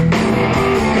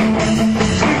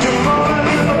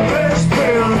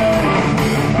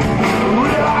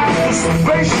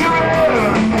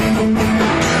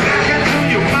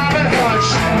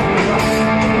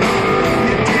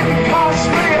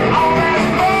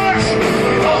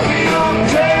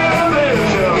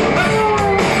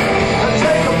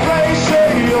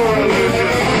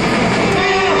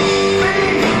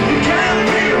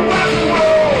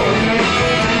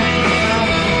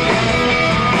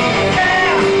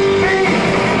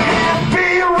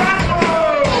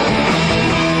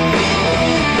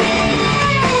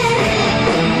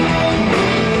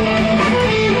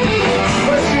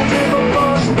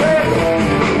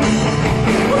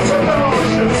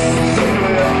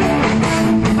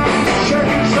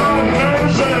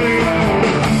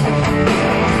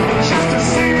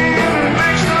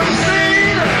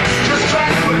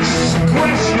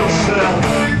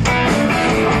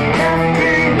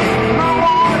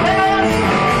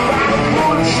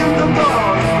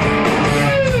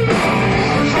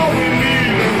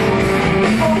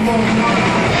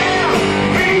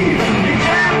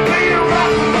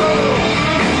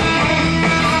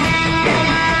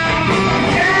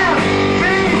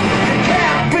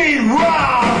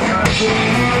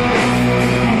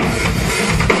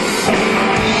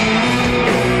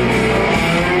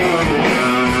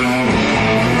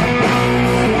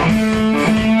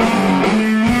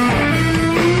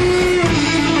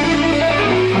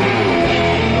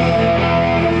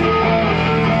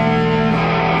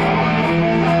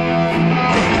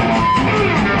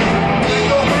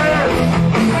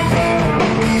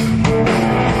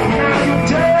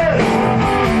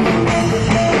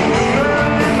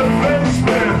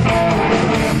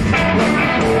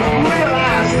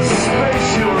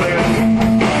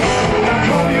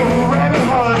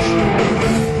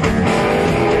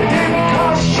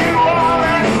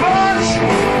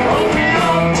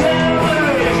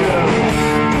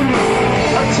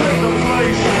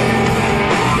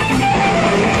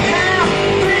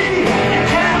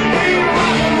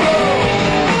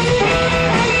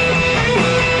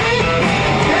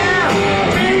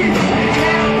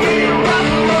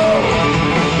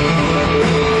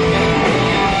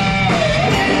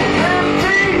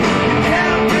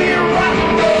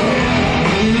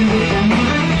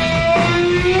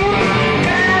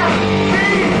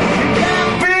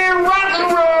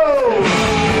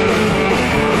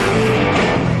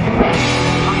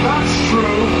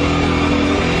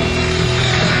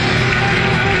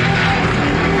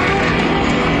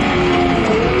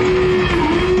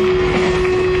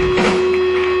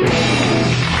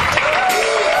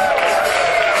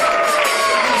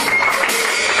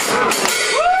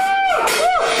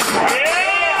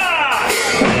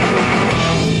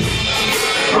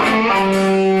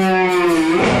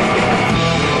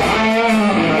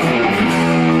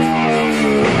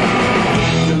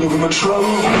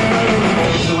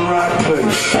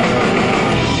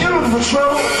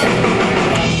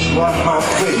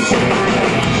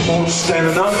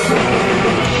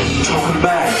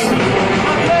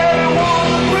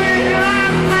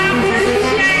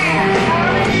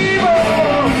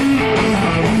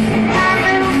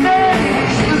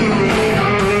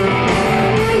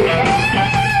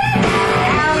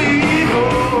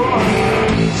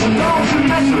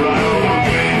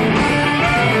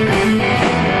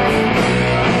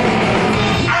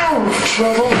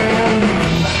trouble,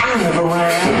 I never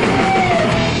ran.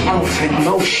 I don't take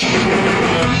no shit,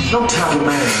 no type of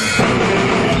man.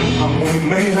 I'm only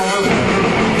made out of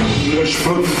flesh,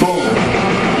 blood, and bone.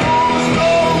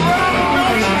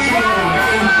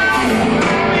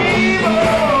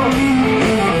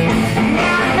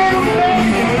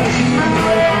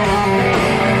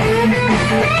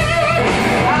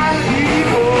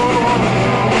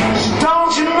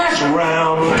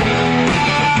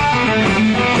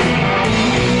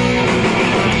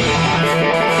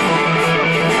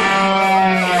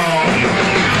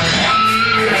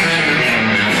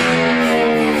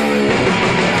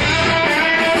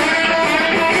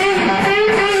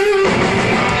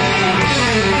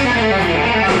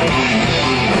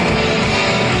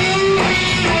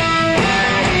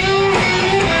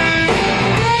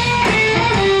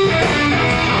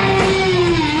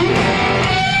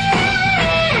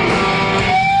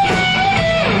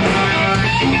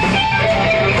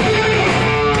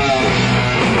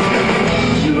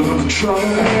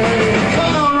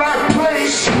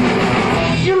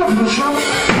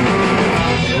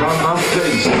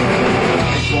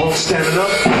 Standing up,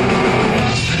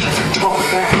 talk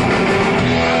back.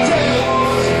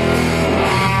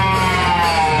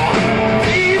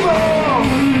 Evil,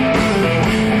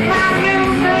 my new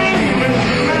name is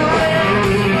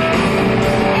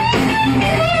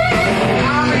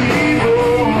I'm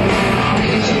evil,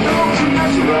 so don't you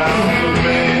mess around with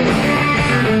me.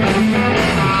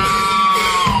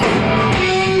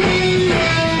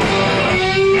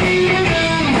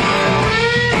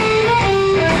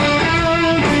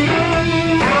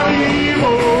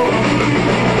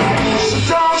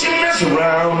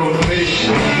 Around with me.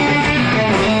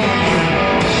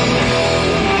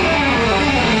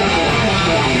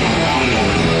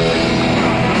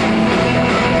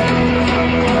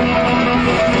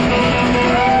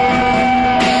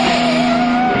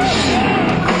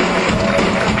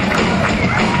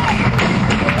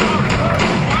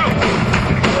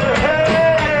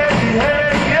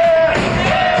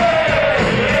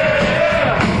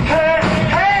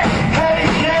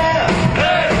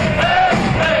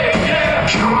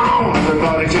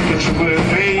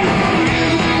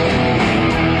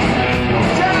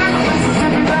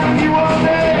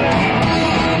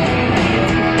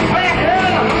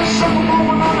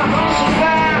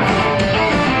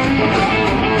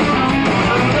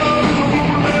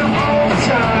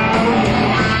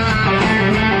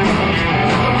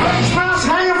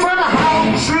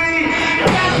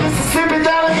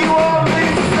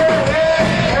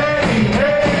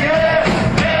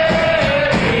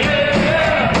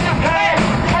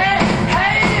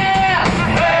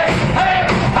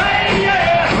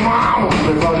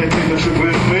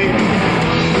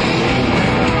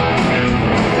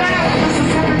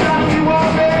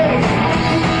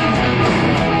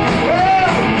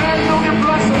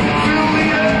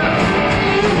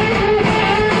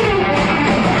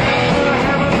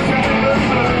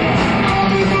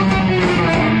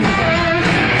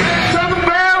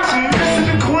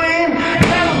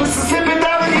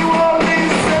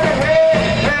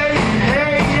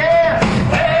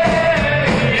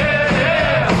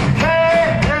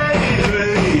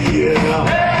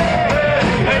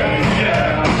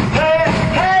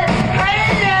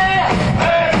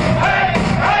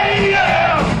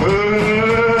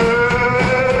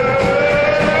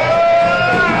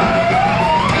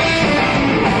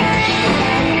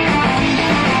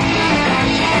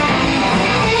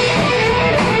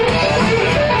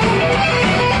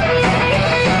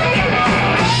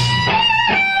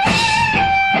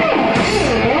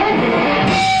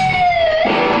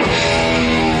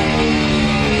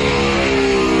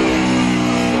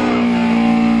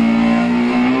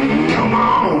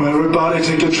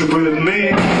 Take a trip with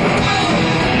me. Hey!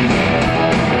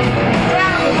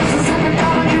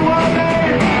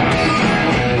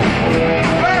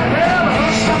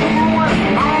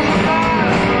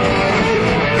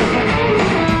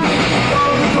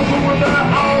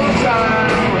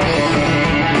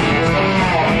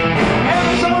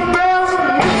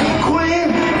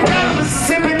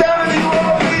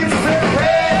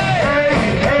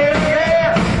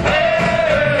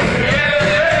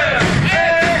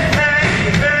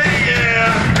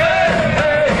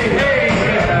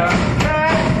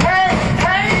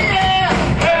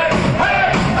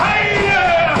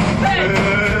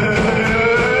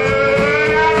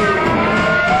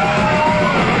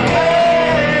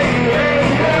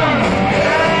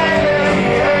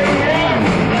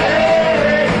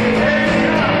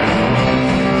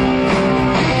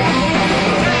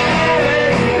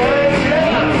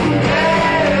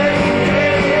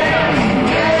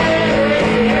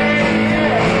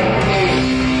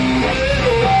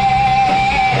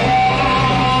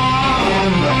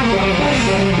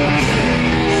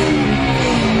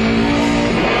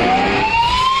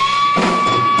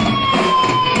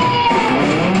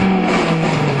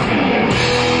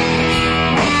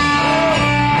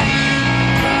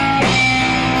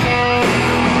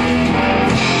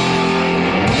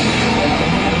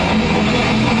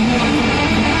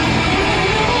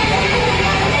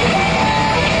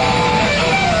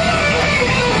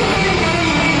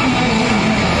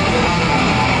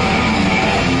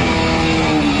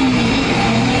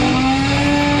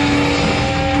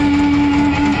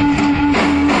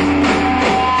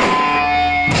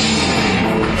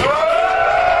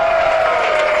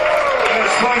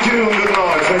 Thank you and good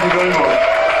night. Thank you very much.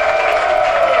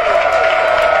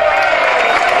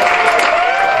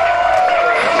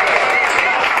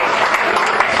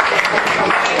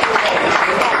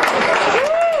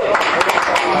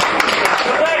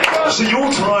 So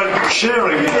your time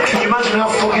sharing, can you imagine how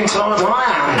fucking tired I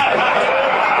am?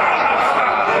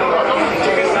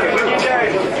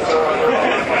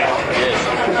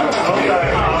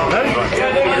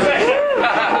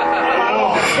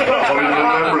 I didn't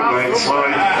remember it, mate,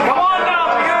 sorry. Come on now,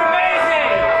 you're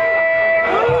amazing!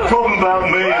 Problem about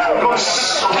me is I've got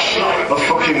such a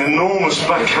fucking enormous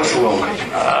back catalogue.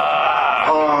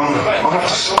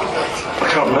 I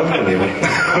can't remember any of it. I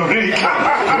really can't.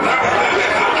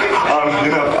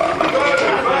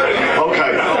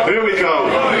 Okay, here we go.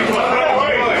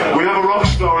 We have a rock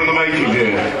star in the making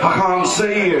here. I can't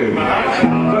see you.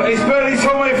 But it's Bernie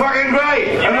Tormé fucking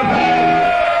great.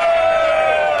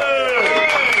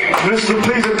 Mr.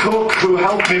 Peter Cook, who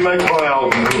helped me make my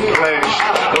album, who pledged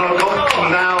that I've got to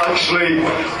now actually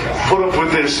put up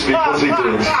with this because he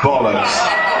did. Bollocks.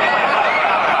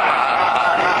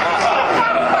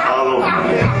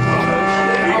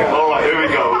 Alright, here we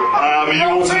go. You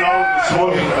all to know this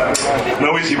one? No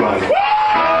easy way.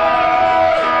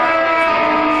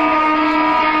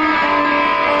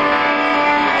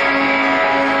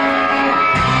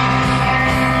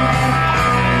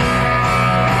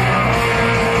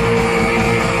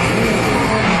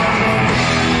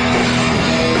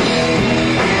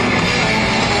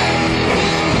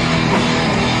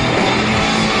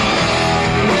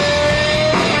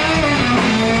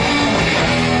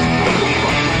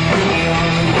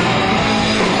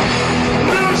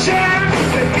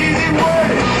 Easy way.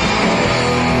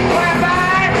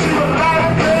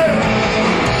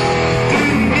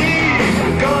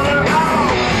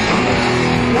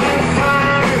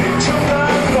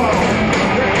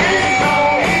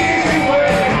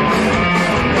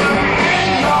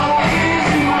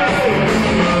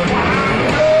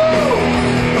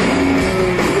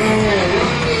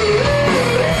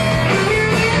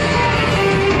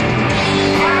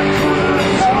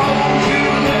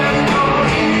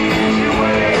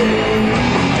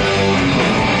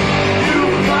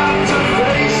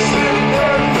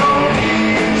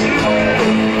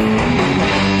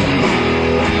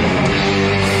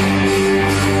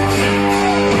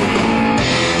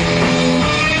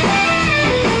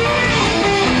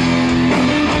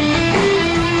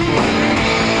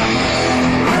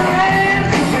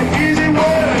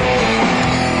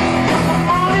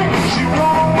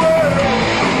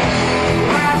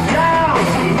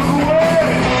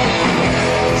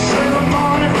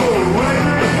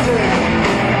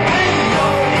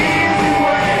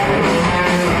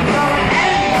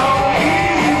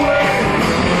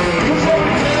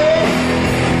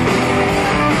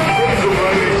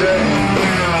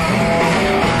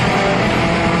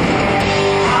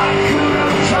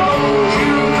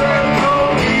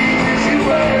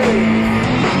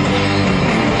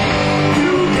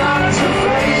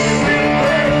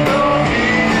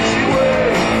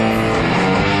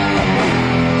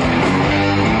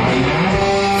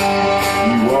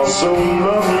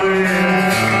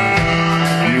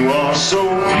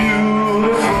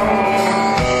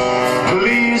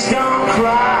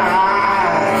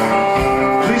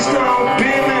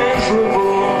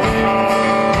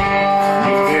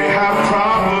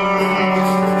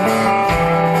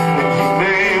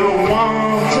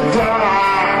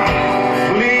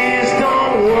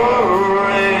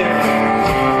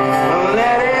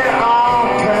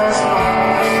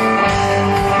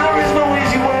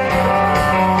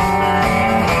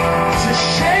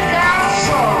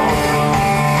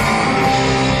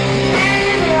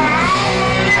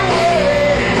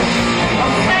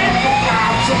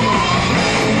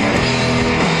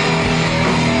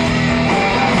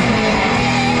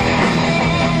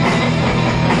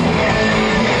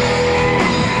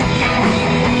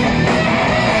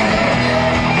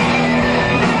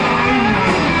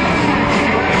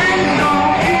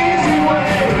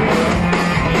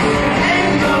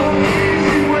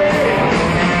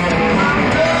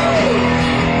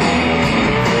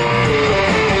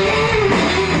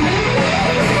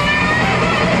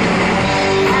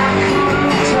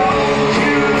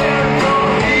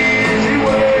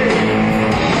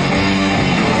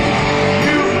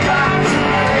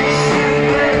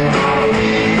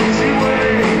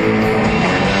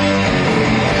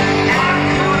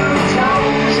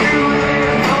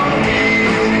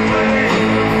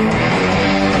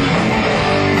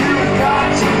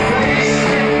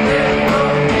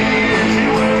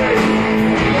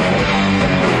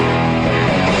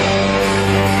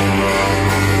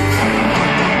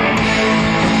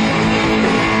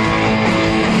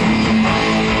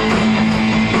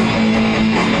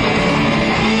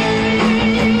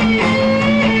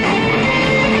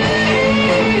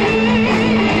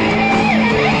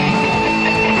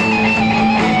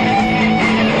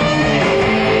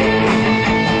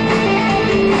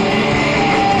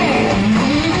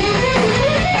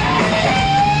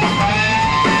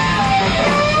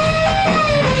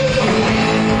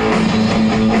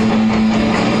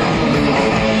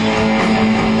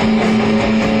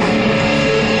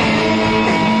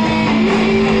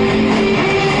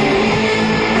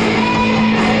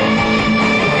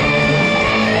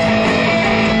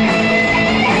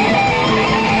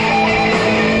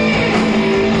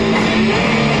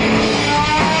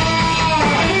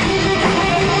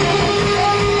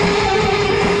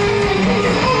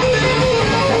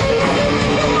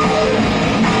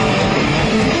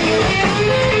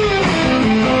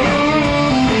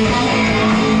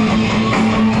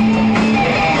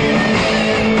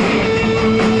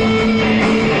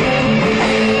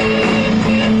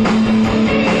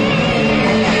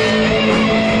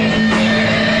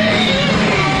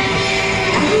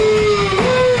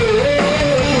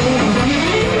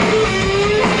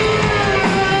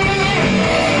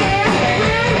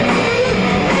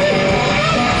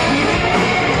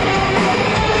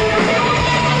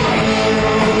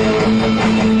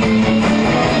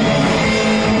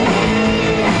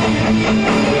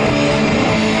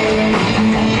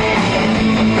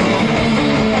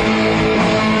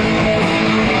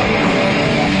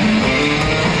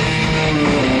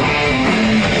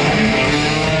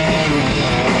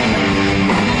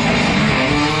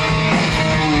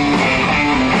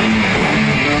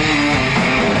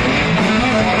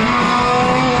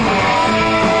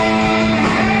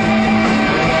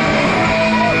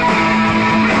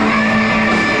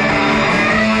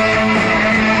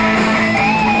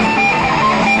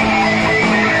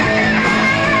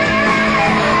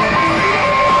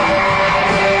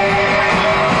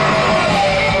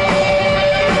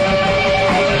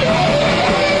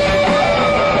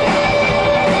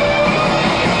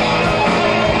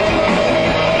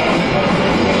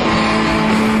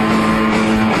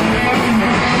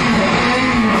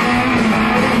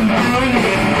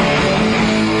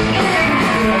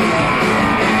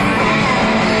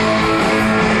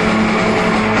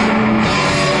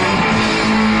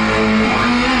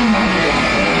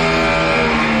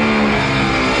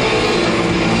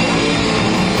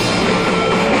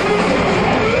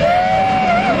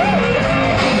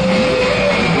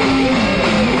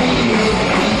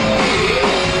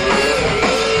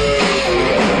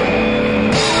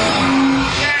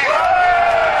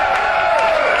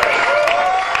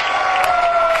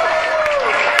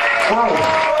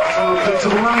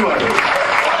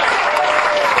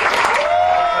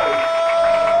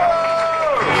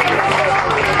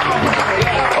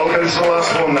 is the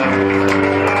last one now.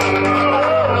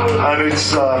 And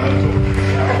it's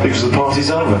because the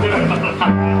party's over.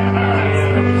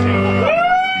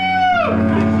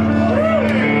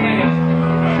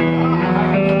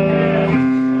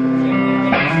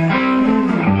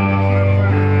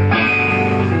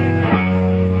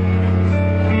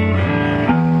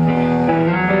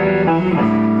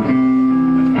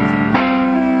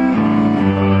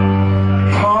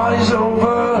 Party's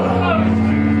over.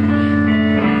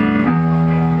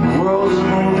 The world has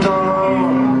moved on.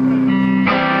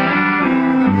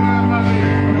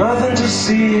 Nothing to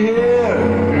see here.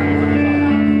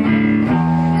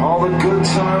 All the good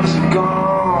times are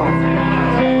gone.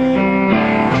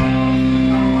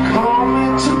 Call me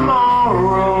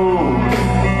tomorrow.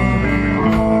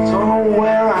 Don't know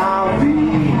where I'll be.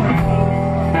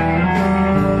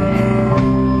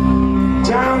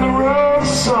 Down the road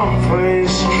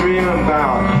someplace, dream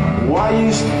about what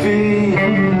used to be.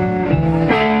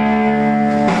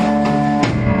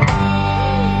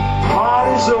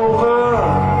 Party's over.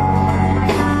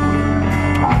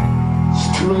 It's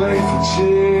too late for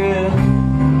cheer.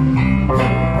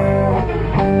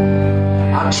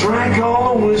 I drank all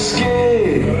the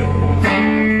whiskey.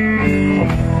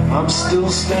 I'm still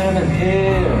standing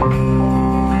here.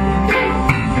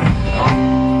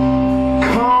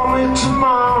 Call me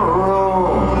tomorrow.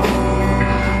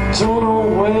 Don't know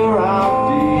where I'll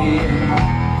be.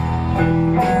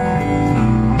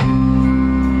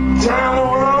 Down the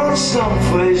road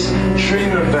someplace,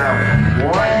 dreaming about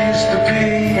what used to be.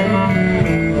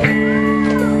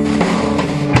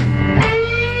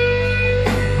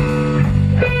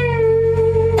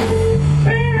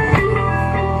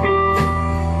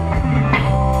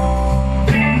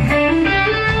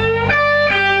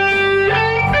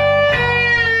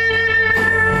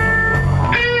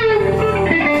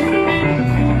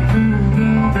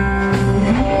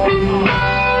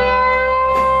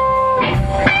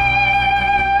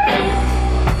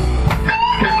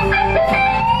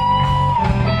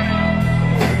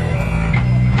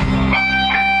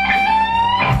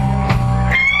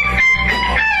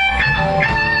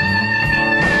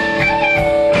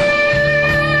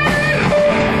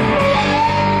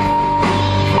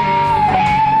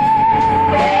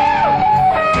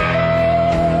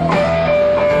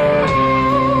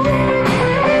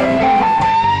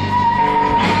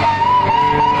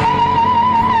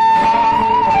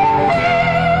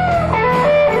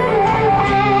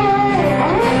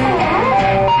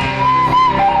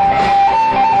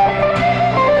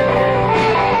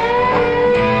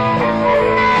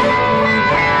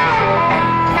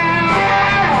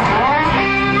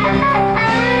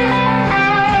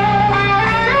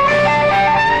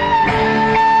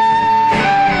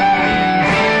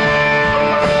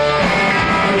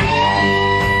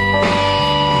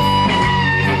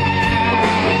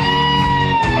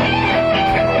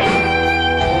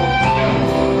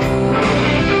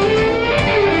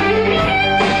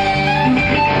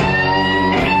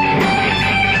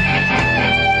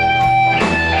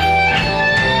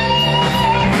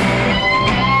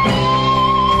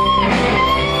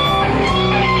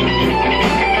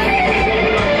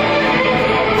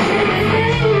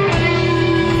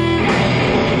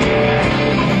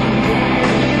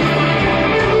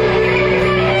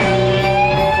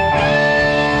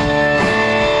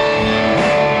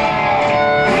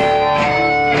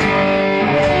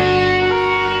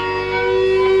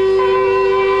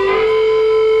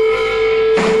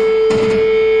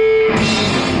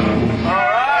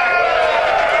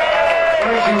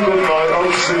 Good night.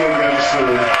 I'll see you again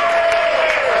soon.